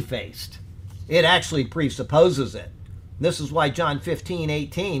what he faced. It actually presupposes it. This is why John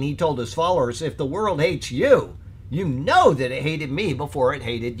 15:18, he told his followers, if the world hates you, you know that it hated me before it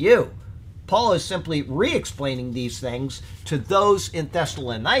hated you. Paul is simply re-explaining these things to those in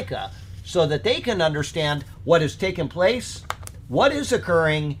Thessalonica so that they can understand what has taken place, what is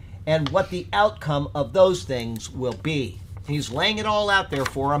occurring, and what the outcome of those things will be. He's laying it all out there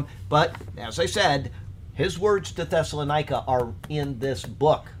for them, but as I said, his words to Thessalonica are in this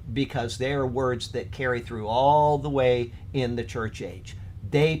book because they are words that carry through all the way in the church age.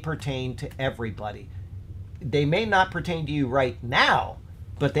 They pertain to everybody. They may not pertain to you right now,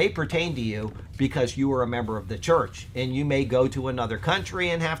 but they pertain to you because you are a member of the church. And you may go to another country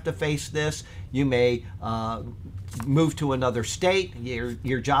and have to face this. You may move to another state.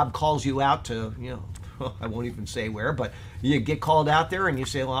 Your job calls you out to, I won't even say where, but you get called out there and you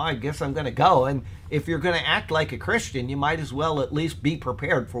say, well, I guess I'm going to go. And if you're going to act like a Christian, you might as well at least be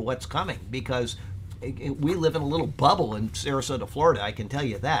prepared for what's coming, because we live in a little bubble in Sarasota, Florida, I can tell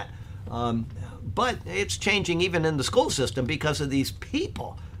you that. But it's changing even in the school system because of these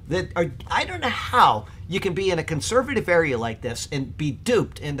people that are, I don't know how you can be in a conservative area like this and be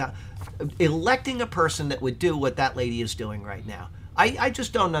duped into electing a person that would do what that lady is doing right now. I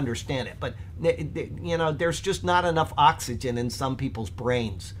just don't understand it. But, there's just not enough oxygen in some people's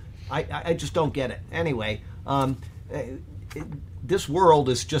brains. I just don't get it. Anyway, this world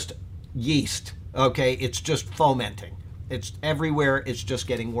is just yeast, okay? It's just fomenting. It's everywhere. It's just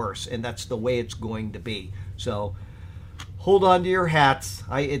getting worse, and that's the way it's going to be. So hold on to your hats.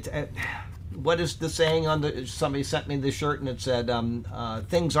 What is the saying on the? Somebody sent me the shirt, and it said,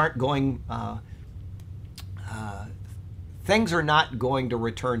 "Things aren't going. Things are not going to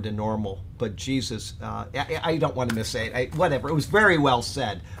return to normal, but Jesus." I don't want to missay it. Whatever. It was very well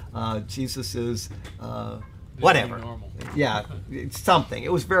said. Jesus is. Whatever. Yeah, it's something.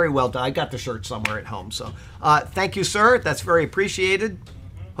 It was very well done. I got the shirt somewhere at home. So thank you, sir. That's very appreciated.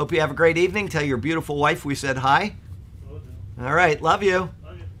 Hope you have a great evening. Tell your beautiful wife we said hi. All right. Love you.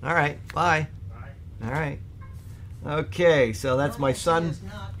 All right. Bye. All right. Okay. So that's my son. Is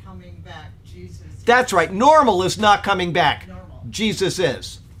not coming back. Jesus. That's right. Normal is not coming back. Normal. Jesus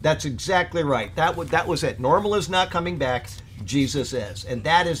is. That's exactly right. That was it. Normal is not coming back. Jesus is. And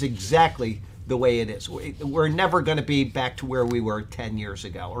that is exactly the way it is. We're never going to be back to where we were 10 years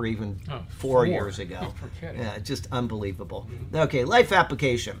ago or even 4 years ago. Yeah, just unbelievable. Okay, life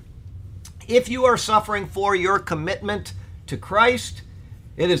application. If you are suffering for your commitment to Christ,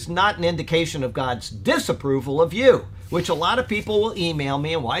 it is not an indication of God's disapproval of you, which a lot of people will email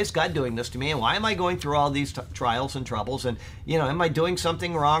me, and why is God doing this to me, and why am I going through all these trials and troubles, and, am I doing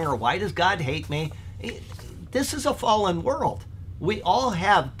something wrong, or why does God hate me? This is a fallen world. We all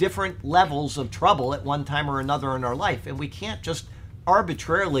have different levels of trouble at one time or another in our life, and we can't just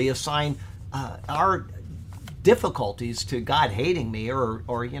arbitrarily assign our difficulties to God hating me or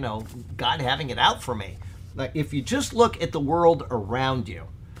God having it out for me. Like, if you just look at the world around you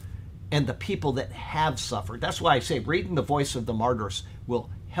and the people that have suffered, that's why I say reading the Voice of the Martyrs will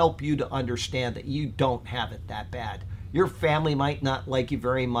help you to understand that you don't have it that bad. Your family might not like you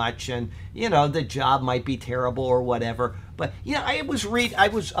very much, and the job might be terrible or whatever. But I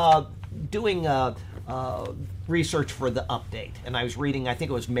was doing research for the update, and I was reading, I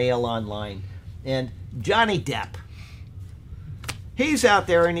think it was Mail Online, and Johnny Depp, he's out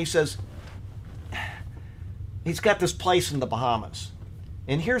there and he says he's got this place in the Bahamas,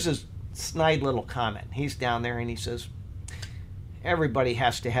 and here's his snide little comment. He's down there and he says everybody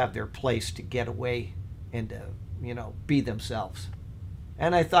has to have their place to get away and to be themselves.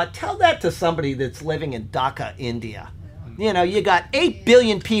 And I thought, tell that to somebody that's living in Dhaka, India. You got 8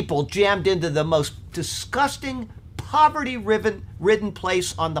 billion people jammed into the most disgusting, poverty-ridden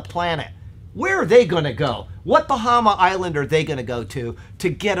place on the planet. Where are they going to go? What Bahama Island are they going to go to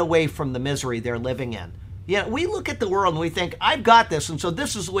get away from the misery they're living in? We look at the world and we think, I've got this, and so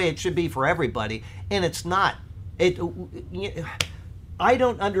this is the way it should be for everybody, and it's not. I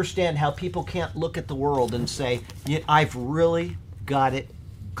don't understand how people can't look at the world and say, I've really got it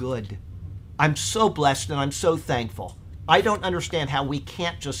good. I'm so blessed and I'm so thankful. I don't understand how we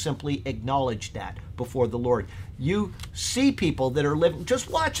can't just simply acknowledge that before the Lord. You see people that are living, just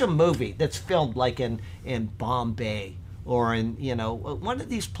watch a movie that's filmed like in Bombay or in, one of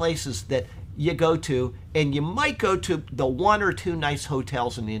these places that you go to, and you might go to the one or two nice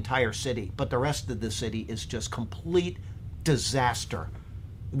hotels in the entire city, but the rest of the city is just complete disaster.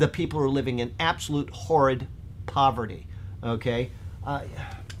 The people are living in absolute horrid poverty, okay?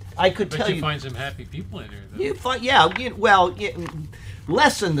 I could tell you... But you find some happy people in there, though. You find,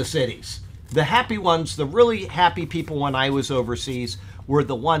 less in the cities. The happy ones, the really happy people when I was overseas were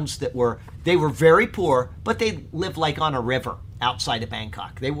the ones that were very poor, but they lived like on a river outside of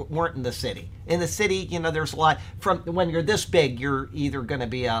Bangkok. They weren't in the city. In the city, there's a lot. From when you're this big, you're either going to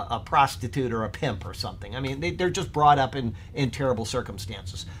be a prostitute or a pimp or something. I mean, they're just brought up in terrible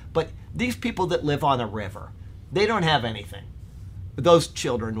circumstances. But these people that live on a river, they don't have anything. Those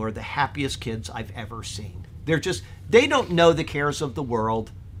children were the happiest kids I've ever seen. They don't know the cares of the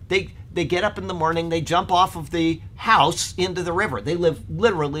world. They get up in the morning, they jump off of the house into the river. They live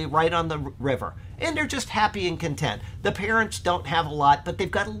literally right on the river. And they're just happy and content. The parents don't have a lot, but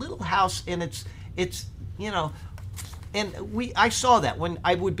they've got a little house, and it's and I saw that when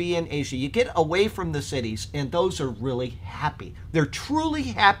I would be in Asia. You get away from the cities, and those are really happy. They're truly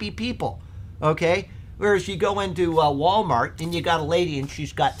happy people, okay? Whereas you go into Walmart, and you got a lady, and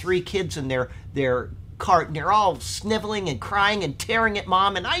she's got 3 kids in their cart, and they're all sniveling and crying and tearing at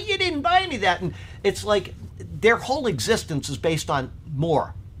mom, and you didn't buy any of that. And it's like their whole existence is based on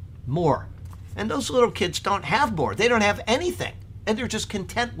more. And those little kids don't have more. They don't have anything. And they're just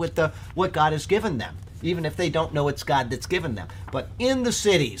content with what God has given them, even if they don't know it's God that's given them. But in the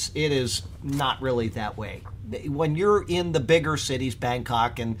cities, it is not really that way. When you're in the bigger cities,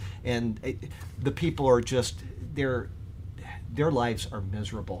 Bangkok, and the people are just, their lives are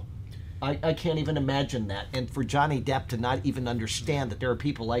miserable. I can't even imagine that. And for Johnny Depp to not even understand that there are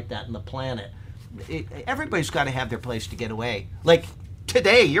people like that on the planet, everybody's got to have their place to get away. Like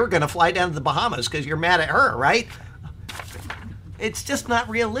today, you're going to fly down to the Bahamas because you're mad at her, right? It's just not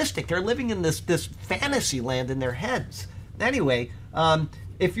realistic. They're living in this fantasy land in their heads. Anyway,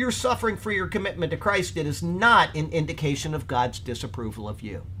 if you're suffering for your commitment to Christ, it is not an indication of God's disapproval of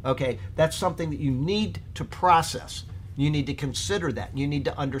you. Okay? That's something that you need to process. You need to consider that. You need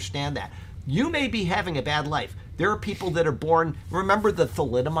to understand that. You may be having a bad life. There are people that are born, remember the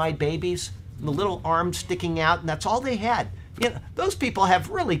thalidomide babies? The little arms sticking out, and that's all they had. Those people have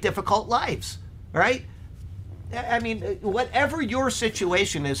really difficult lives, right? I mean, whatever your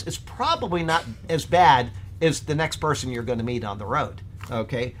situation is, it's probably not as bad as the next person you're going to meet on the road,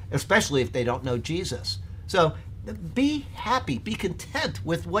 okay? Especially if they don't know Jesus. So be happy, be content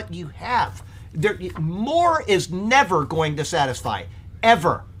with what you have. More is never going to satisfy,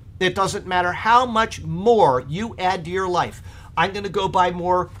 ever. It doesn't matter how much more you add to your life. I'm going to go buy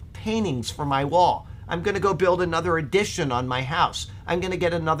more paintings for my wall. I'm going to go build another addition on my house. I'm going to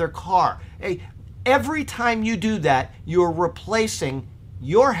get another car. Hey, every time you do that, you're replacing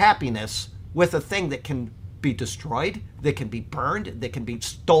your happiness with a thing that can be destroyed, that can be burned, that can be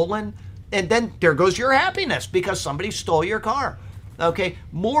stolen. and then there goes your happiness because somebody stole your car. Okay,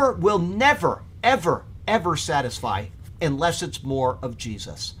 more will never, ever, ever satisfy unless it's more of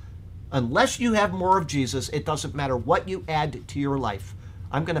Jesus. Unless you have more of Jesus, it doesn't matter what you add to your life.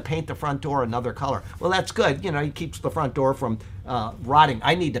 I'm going to paint the front door another color. Well, that's good. You know, it keeps the front door from rotting.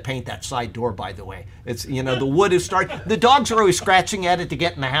 I need to paint that side door, by the way. It's, you know, the wood is starting. The dogs are always scratching at it to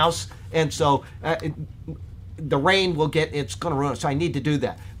get in the house. And so the rain will get, it's going to ruin it. So I need to do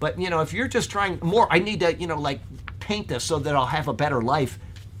that. But, you know, if you're just trying more, I need to, you know, like paint this so that I'll have a better life.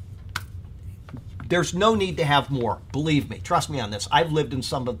 There's no need to have more. Believe me. Trust me on this. I've lived in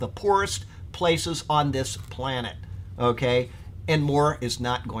some of the poorest places on this planet. Okay? And more is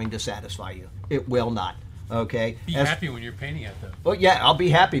not going to satisfy you. It will not. Okay? Be happy when you're painting it, though. Well, yeah, I'll be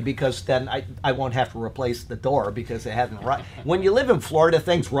happy because then I won't have to replace the door because it hasn't rot. When you live in Florida,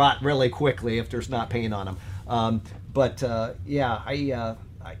 things rot really quickly if there's not paint on them.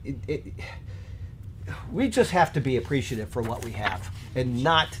 We just have to be appreciative for what we have and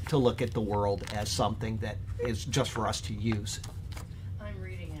not to look at the world as something that is just for us to use. I'm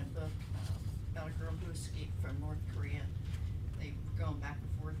reading a book about a girl who escaped from North Korea. They were going back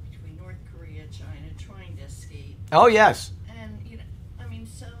and forth between North Korea, China, trying to escape. Oh, yes. And, you know, I mean,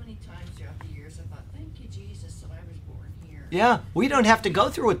 so many times throughout the years I thought, thank you, Jesus, that I was born here. Yeah, we don't have to go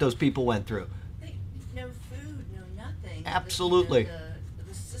through what those people went through. No food, no nothing. Absolutely.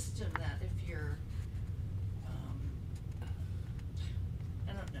 The system that if you're,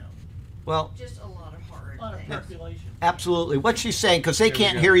 I don't know, Well, just a lot of hard A lot of things. percolation. absolutely. What she's saying, because they There we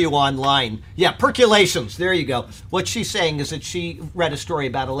can't go. hear you online. Yeah, percolations. There you go. What she's saying is that she read a story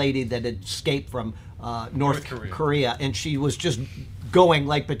about a lady that had escaped from North Korea, and she was just going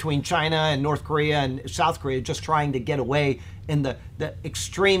like between China and North Korea and South Korea, just trying to get away in the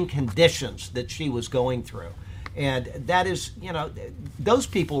extreme conditions that she was going through. And that is, you know, those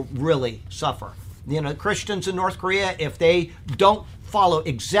people really suffer. You know, Christians in North Korea, if they don't follow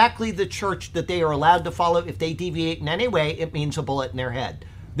exactly the church that they are allowed to follow, if they deviate in any way, it means a bullet in their head.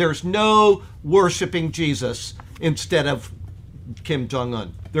 There's no worshiping Jesus instead of Kim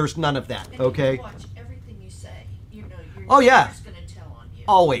Jong-un. There's none of that, And okay? you watch everything you say. You know, your Oh, yeah. neighbor's going to tell on you.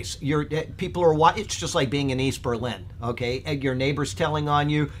 Always. People are. It's just like being in East Berlin. Okay, and your neighbor's telling on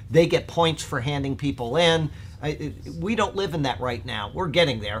you. They get points for handing people in. We don't live in that right now. We're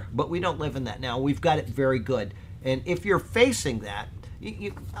getting there, but we don't live in that now. We've got it very good. And if you're facing that,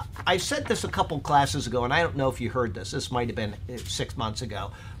 I said this a couple classes ago, and I don't know if you heard this. This might have been 6 months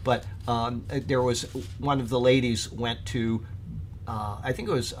ago, but there was one of the ladies went to. I think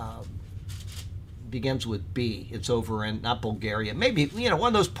it was. Begins with B. It's over in not Bulgaria, maybe one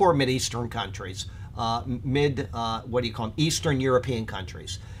of those poor Mid-Eastern countries, what do you call them? Eastern European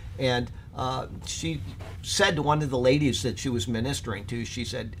countries. And she said to one of the ladies that she was ministering to, she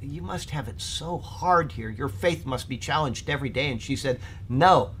said, "You must have it so hard here. Your faith must be challenged every day." And she said,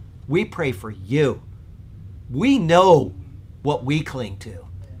 "No, we pray for you. We know what we cling to.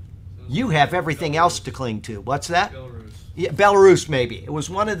 You have everything else to cling to." What's that? Belarus. Yeah, Belarus, maybe. It was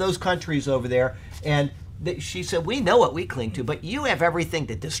one of those countries over there. And she said, "We know what we cling to, but you have everything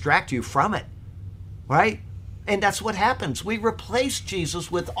to distract you from it." Right? And that's what happens. We replace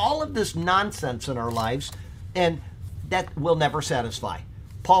Jesus with all of this nonsense in our lives, and that will never satisfy.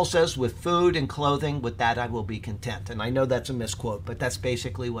 Paul says, "With food and clothing, with that I will be content." And I know that's a misquote, but that's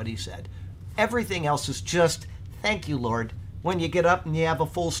basically what he said. Everything else is just, thank you, Lord. When you get up and you have a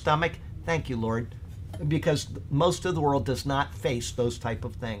full stomach, thank you, Lord. Because most of the world does not face those type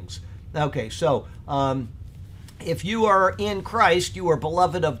of things. Okay, so if you are in Christ, you are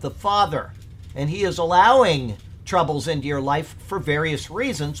beloved of the Father. And he is allowing troubles into your life for various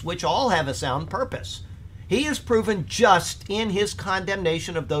reasons, which all have a sound purpose. He is proven just in his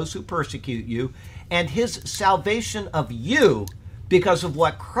condemnation of those who persecute you, and his salvation of you, because of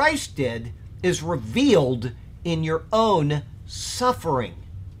what Christ did, is revealed in your own suffering.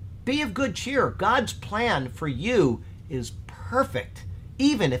 Be of good cheer. God's plan for you is perfect,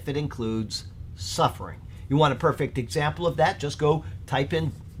 even if it includes suffering. You want a perfect example of that? Just go type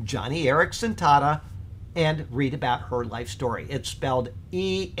in Joni Eareckson Tada and read about her life story. It's spelled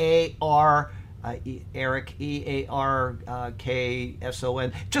E-A-R, Eric, E-A-R-K-S-O-N.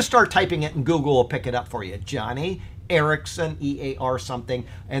 Just start typing it and Google will pick it up for you. Joni Eareckson, E-A-R something,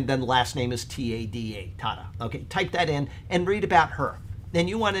 and then last name is T-A-D-A, Tada. Okay, type that in and read about her. Then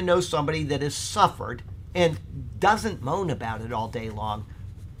you want to know somebody that has suffered and doesn't moan about it all day long.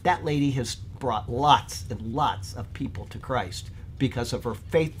 That lady has brought lots and lots of people to Christ because of her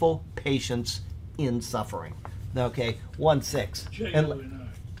faithful patience in suffering. Okay, 1-6. J-O-N-I.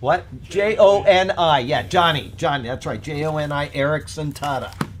 What? J-O-N-I. Yeah, Johnny, that's right. J-O-N-I, Eareckson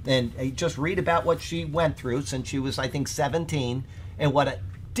Tada. And just read about what she went through since she was, I think, 17, and what a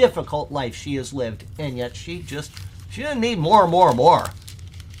difficult life she has lived. And yet she doesn't need more and more and more.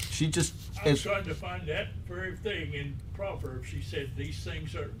 She just I'm is. trying to find that very thing in Proverbs. She said these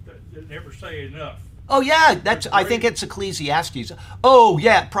things that never say enough. Oh yeah, I think it's Ecclesiastes. Oh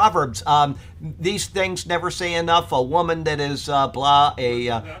yeah, Proverbs. These things never say enough. A woman that is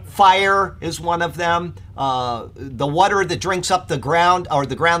fire is one of them. The water that drinks up the ground, or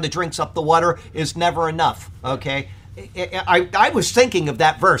the ground that drinks up the water, is never enough. Okay. I was thinking of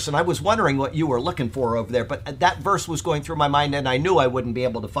that verse, and I was wondering what you were looking for over there, but that verse was going through my mind, and I knew I wouldn't be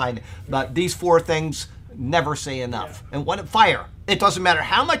able to find it. But these four things never say enough. Yeah. And fire, it doesn't matter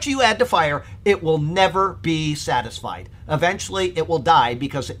how much you add to fire, it will never be satisfied. Eventually, it will die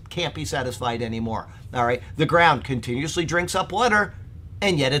because it can't be satisfied anymore. All right. The ground continuously drinks up water,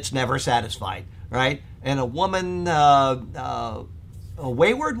 and yet it's never satisfied. Right. And a woman, a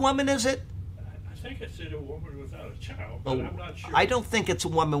wayward woman, is it? I think it said a woman without a child, but I'm not sure. I don't think it's a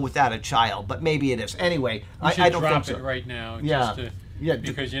woman without a child, but maybe it is. Anyway, We should I don't drop think it so. right now. Yeah.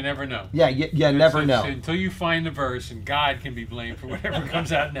 Because you never know. Yeah, you never know. Until you find the verse, and God can be blamed for whatever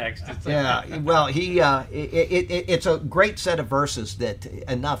comes out next. It's like, Yeah, well, it's a great set of verses that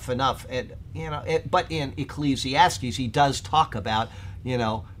enough, and but in Ecclesiastes he does talk about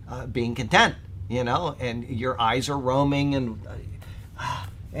being content, and your eyes are roaming, and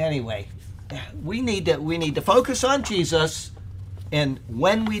anyway, we need to focus on Jesus. And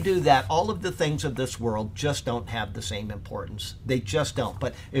when we do that, all of the things of this world just don't have the same importance. They just don't.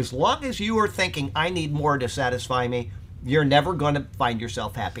 But as long as you are thinking, I need more to satisfy me, you're never going to find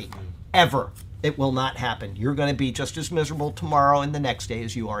yourself happy. Ever. It will not happen. You're going to be just as miserable tomorrow and the next day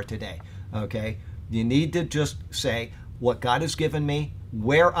as you are today. Okay? You need to just say, what God has given me,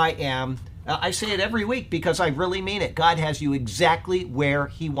 where I am. I say it every week because I really mean it. God has you exactly where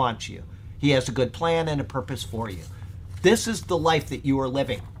He wants you. He has a good plan and a purpose for you. This is the life that you are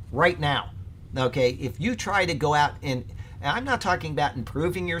living right now, okay? If you try to go out and I'm not talking about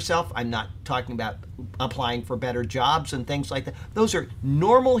improving yourself. I'm not talking about applying for better jobs and things like that. Those are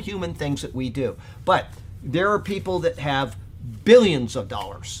normal human things that we do. But there are people that have billions of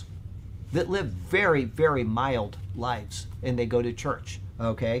dollars that live very, very mild lives, and they go to church,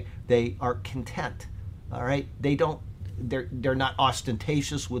 okay? They are content, all right? They're not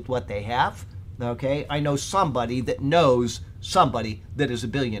ostentatious with what they have. Okay, I know somebody that knows somebody that is a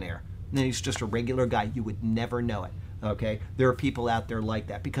billionaire. And he's just a regular guy. You would never know it. Okay, there are people out there like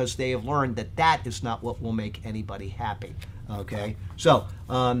that because they have learned that that is not what will make anybody happy. Okay, so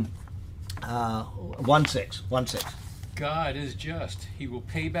 1:6. God is just. He will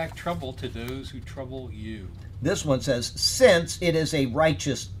pay back trouble to those who trouble you. This one says, since it is a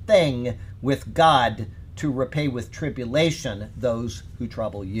righteous thing with God to repay with tribulation those who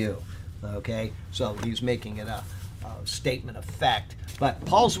trouble you. Okay, so he's making it a statement of fact. But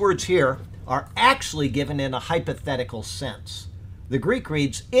Paul's words here are actually given in a hypothetical sense. The Greek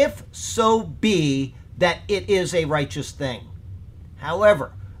reads, if so be that it is a righteous thing.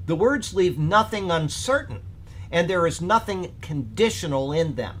 However, the words leave nothing uncertain, and there is nothing conditional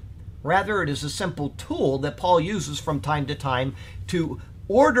in them. Rather, it is a simple tool that Paul uses from time to time in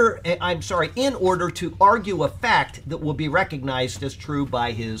order to argue a fact that will be recognized as true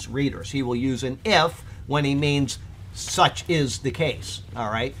by his readers. He will use an if when he means such is the case.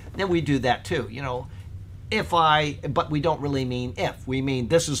 All right? And we do that too. But we don't really mean if. We mean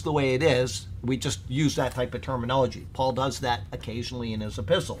this is the way it is. We just use that type of terminology. Paul does that occasionally in his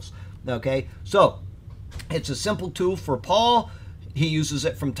epistles. Okay? So, it's a simple tool for Paul. He uses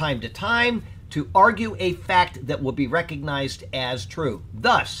it from time to time to argue a fact that will be recognized as true.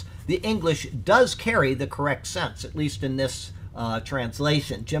 Thus, the English does carry the correct sense, at least in this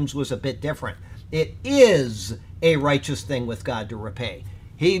translation. Jim's was a bit different. It is a righteous thing with God to repay.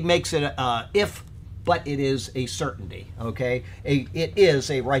 He makes it if, but it is a certainty, okay? It is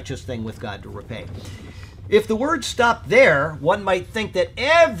a righteous thing with God to repay. If the word stopped there, one might think that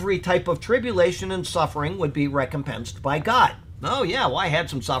every type of tribulation and suffering would be recompensed by God. Oh yeah, well I had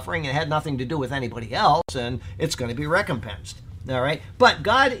some suffering, it had nothing to do with anybody else, and it's going to be recompensed. All right? But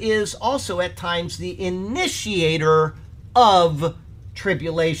God is also at times the initiator of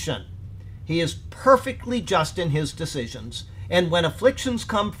tribulation. He is perfectly just in his decisions, and when afflictions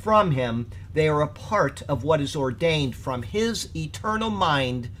come from him, they are a part of what is ordained from his eternal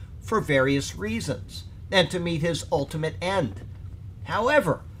mind for various reasons, and to meet his ultimate end.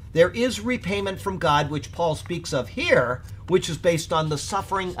 However, there is repayment from God, which Paul speaks of here, which is based on the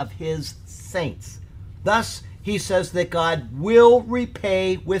suffering of his saints. Thus, he says that God will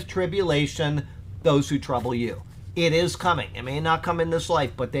repay with tribulation those who trouble you. It is coming. It may not come in this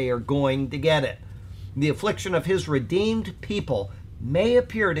life, but they are going to get it. The affliction of his redeemed people may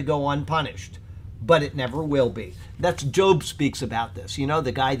appear to go unpunished, but it never will be. That's Job speaks about this. You know,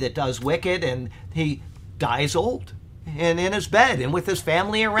 the guy that does wicked and he dies old and in his bed and with his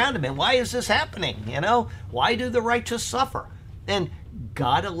family around him. And why is this happening? You know, why do the righteous suffer? And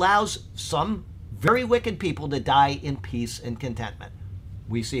God allows some very wicked people to die in peace and contentment.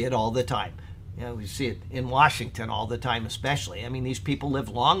 We see it all the time. You know, we see it in Washington all the time, especially. I mean, these people live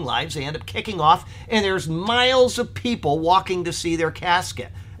long lives. They end up kicking off, and there's miles of people walking to see their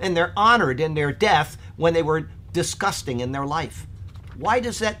casket. And they're honored in their death when they were disgusting in their life. Why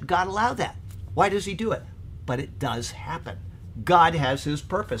does that God allow that? Why does he do it? But it does happen. God has his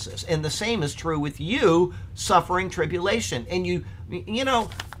purposes. And the same is true with you suffering tribulation. And you know,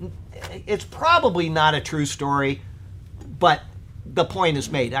 it's probably not a true story, but the point is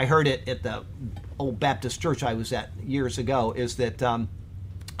made. I heard it at the old Baptist church I was at years ago, is that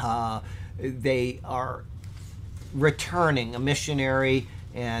they are returning, a missionary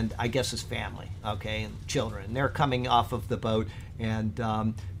and I guess his family, okay, and children. And they're coming off of the boat,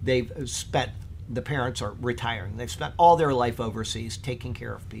 and they've spent, the parents are retiring. They've spent all their life overseas taking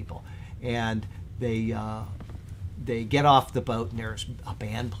care of people. And they get off the boat, and there's a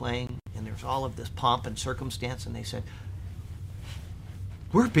band playing, and there's all of this pomp and circumstance, and they said,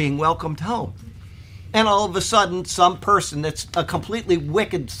 we're being welcomed home. And all of a sudden, some person that's a completely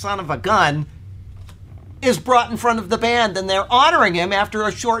wicked son of a gun is brought in front of the band, and they're honoring him after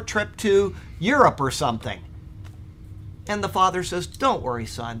a short trip to Europe or something. And the father says, don't worry,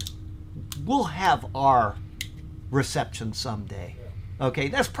 son. We'll have our reception someday. Okay,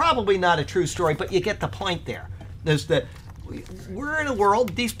 that's probably not a true story, but you get the point there. Is that we're in a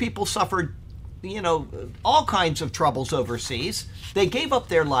world, these people suffered, you know, all kinds of troubles overseas. They gave up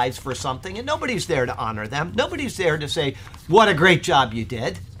their lives for something, and nobody's there to honor them. Nobody's there to say, what a great job you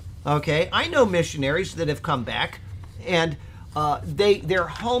did. Okay, I know missionaries that have come back, and their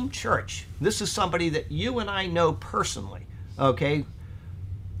home church, this is somebody that you and I know personally, okay?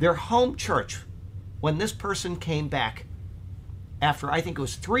 Their home church, when this person came back after, I think it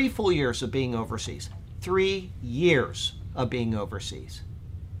was 3 full years of being overseas, 3 years of being overseas.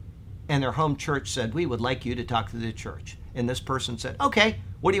 And their home church said, we would like you to talk to the church. And this person said, okay,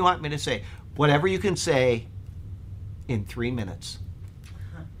 what do you want me to say? Whatever you can say in 3 minutes.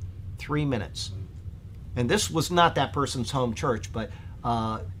 3 minutes. And this was not that person's home church, but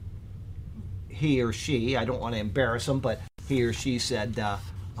he or she, I don't want to embarrass them, but he or she said,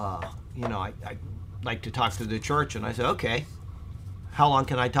 you know, I'd like to talk to the church. And I said, okay, how long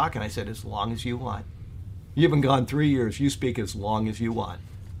can I talk? And I said, as long as you want. You've been gone 3 years. You speak as long as you want.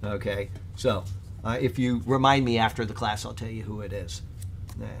 Okay, so if you remind me after the class, I'll tell you who it is.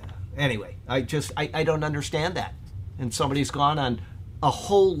 Anyway, I don't understand that. And somebody's gone on a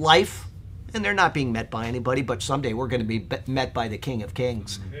whole life, and they're not being met by anybody, but someday we're going to be met by the King of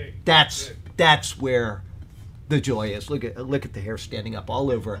Kings. That's where the joy is. Look at the hair standing up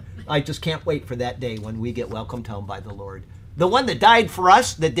all over. I just can't wait for that day when we get welcomed home by the Lord. The one that died for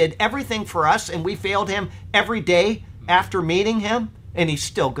us, that did everything for us, and we failed him every day after meeting him, and he's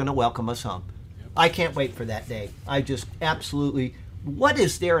still going to welcome us home. Yep. I can't wait for that day. I just absolutely, what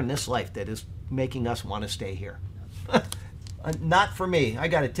is there in this life that is making us want to stay here? Not for me, I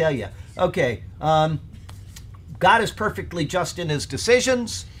got to tell you. Okay, God is perfectly just in his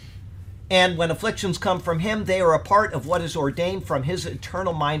decisions, and when afflictions come from him, they are a part of what is ordained from his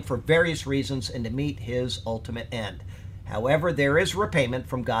eternal mind for various reasons and to meet his ultimate end. However, there is repayment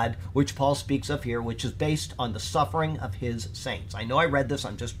from God, which Paul speaks of here, which is based on the suffering of his saints. I know I read this,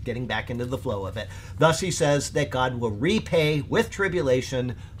 I'm just getting back into the flow of it. Thus he says that God will repay with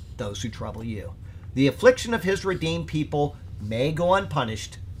tribulation those who trouble you. The affliction of his redeemed people may go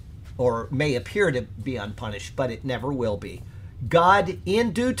unpunished, or may appear to be unpunished, but it never will be. God,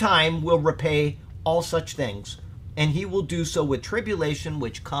 in due time, will repay all such things, and he will do so with tribulation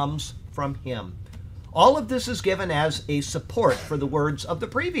which comes from him. All of this is given as a support for the words of the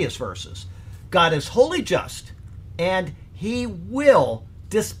previous verses. God is wholly just, and he will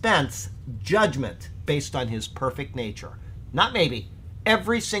dispense judgment based on his perfect nature. Not maybe.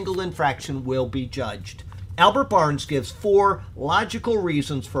 Every single infraction will be judged. Albert Barnes gives 4 logical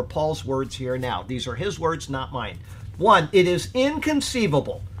reasons for Paul's words here now. These are his words, not mine. 1, it is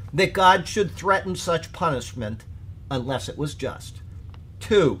inconceivable that God should threaten such punishment unless it was just.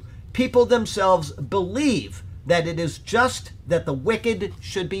 2, people themselves believe that it is just that the wicked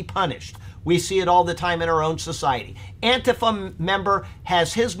should be punished. We see it all the time in our own society. Antifa member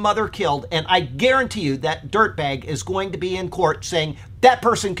has his mother killed, and I guarantee you that dirtbag is going to be in court saying, that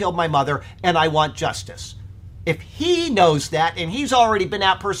person killed my mother, and I want justice. If he knows that and he's already been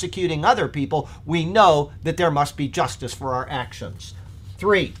out persecuting other people, we know that there must be justice for our actions.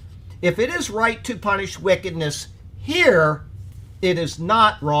 3, if it is right to punish wickedness here, it is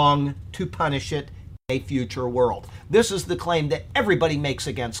not wrong to punish it in a future world. This is the claim that everybody makes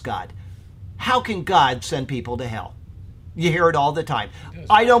against God. How can God send people to hell? You hear it all the time.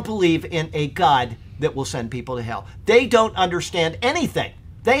 I don't believe in a God that will send people to hell. They don't understand anything.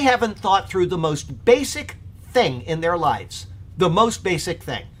 They haven't thought through the most basic thing in their lives. The most basic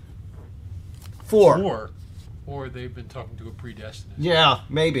thing. 4. Or they've been talking to a predestined. Yeah,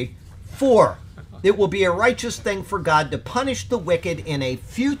 maybe. 4, it will be a righteous thing for God to punish the wicked in a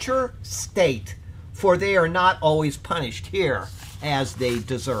future state, for they are not always punished here as they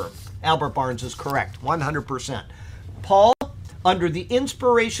deserve. Albert Barnes is correct, 100%. Paul, under the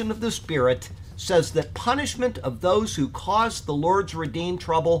inspiration of the Spirit, says that punishment of those who cause the Lord's redeemed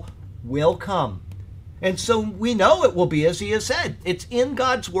trouble will come. And so we know it will be as he has said. It's in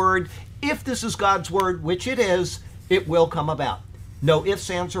God's word. If this is God's word, which it is, it will come about. No ifs,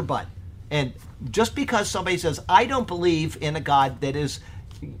 ands, or buts. And just because somebody says, I don't believe in a God that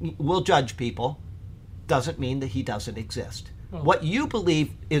will judge people, doesn't mean that he doesn't exist. Well, what you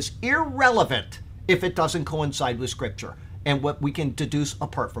believe is irrelevant if it doesn't coincide with Scripture and what we can deduce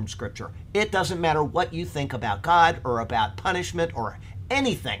apart from Scripture. It doesn't matter what you think about God or about punishment or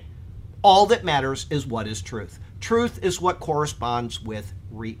anything. All that matters is what is truth. Truth is what corresponds with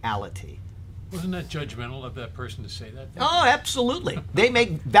reality. Wasn't that judgmental of that person to say that? Oh, absolutely. They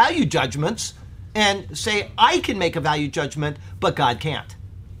make value judgments and say, I can make a value judgment, but God can't.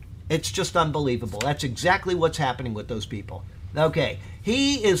 It's just unbelievable. That's exactly what's happening with those people. Okay,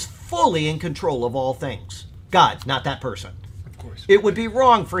 he is fully in control of all things. God, not that person. Of course. It would be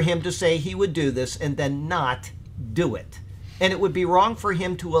wrong for him to say he would do this and then not do it. And it would be wrong for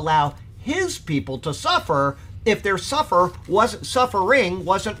him to allow his people to suffer if their suffering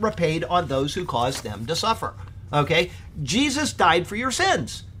wasn't repaid on those who caused them to suffer. Okay? Jesus died for your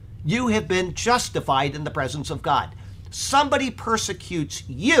sins. You have been justified in the presence of God. Somebody persecutes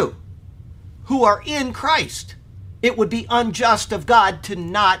you who are in Christ. It would be unjust of God to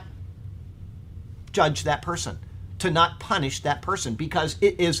not judge that person, to not punish that person, because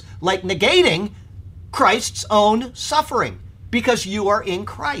it is like negating Christ's own suffering, because you are in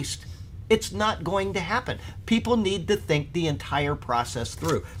Christ. It's not going to happen. People need to think the entire process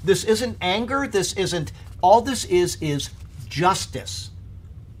through. This isn't anger. All this is justice.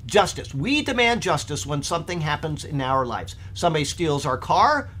 Justice. We demand justice when something happens in our lives. Somebody steals our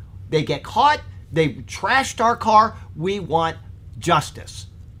car. They get caught. They trashed our car. We want justice.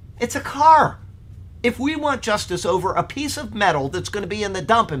 It's a car. If we want justice over a piece of metal that's going to be in the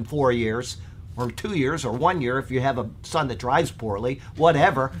dump in 4 years, or 2 years, or 1 year if you have a son that drives poorly,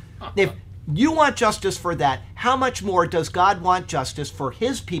 whatever. If you want justice for that, how much more does God want justice for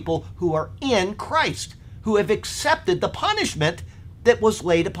his people who are in Christ, who have accepted the punishment that was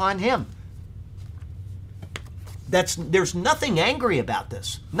laid upon him? There's nothing angry about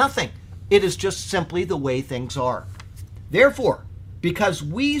this. Nothing. It is just simply the way things are. Therefore, because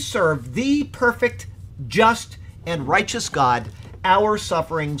we serve the perfect, just, and righteous God, our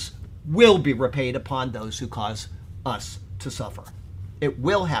sufferings will be repaid upon those who cause us to suffer. It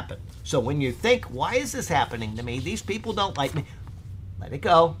will happen. So when you think, why is this happening to me? These people don't like me. Let it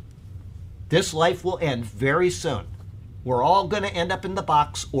go. This life will end very soon. We're all going to end up in the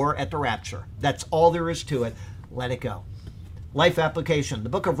box or at the rapture. That's all there is to it. Let it go. Life application. The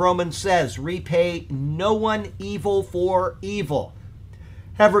book of Romans says, repay no one evil for evil.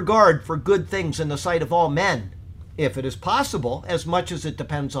 Have regard for good things in the sight of all men. If it is possible, as much as it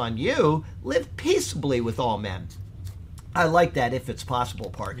depends on you, live peaceably with all men. I like that if it's possible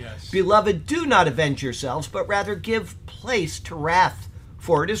part. Yes. Beloved, do not avenge yourselves, but rather give place to wrath.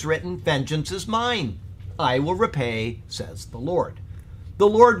 For it is written, vengeance is mine. I will repay, says the Lord. The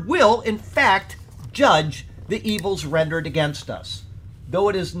Lord will, in fact, judge the evils rendered against us. Though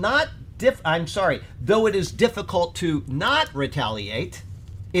it is difficult to not retaliate,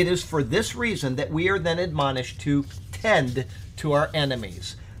 it is for this reason that we are then admonished to tend to our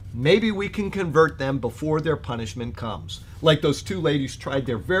enemies. Maybe we can convert them before their punishment comes, like those two ladies tried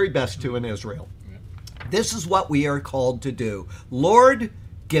their very best to in Israel. This is what we are called to do. Lord,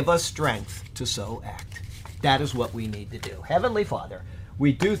 give us strength to so act. That is what we need to do. Heavenly Father,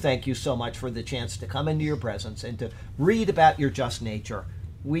 we do thank you so much for the chance to come into your presence and to read about your just nature.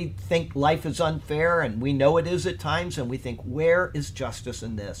 We think life is unfair, and we know it is at times, and we think, where is justice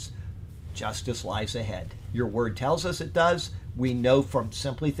in this? Justice lies ahead. Your word tells us it does. We know from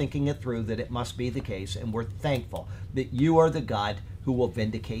simply thinking it through that it must be the case, and we're thankful that you are the God who will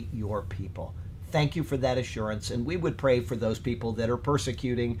vindicate your people. thank you for that assurance. And we would pray for those people that are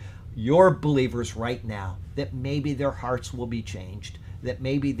persecuting your believers right now, that maybe their hearts will be changed, that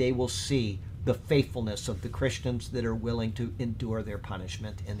maybe they will see the faithfulness of the Christians that are willing to endure their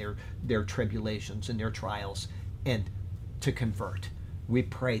punishment and their tribulations and their trials, and to convert. We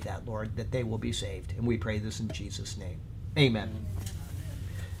pray that, Lord, that they will be saved. And we pray this in Jesus' name. Amen.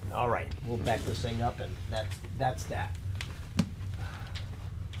 All right, we'll back this thing up, and that's that.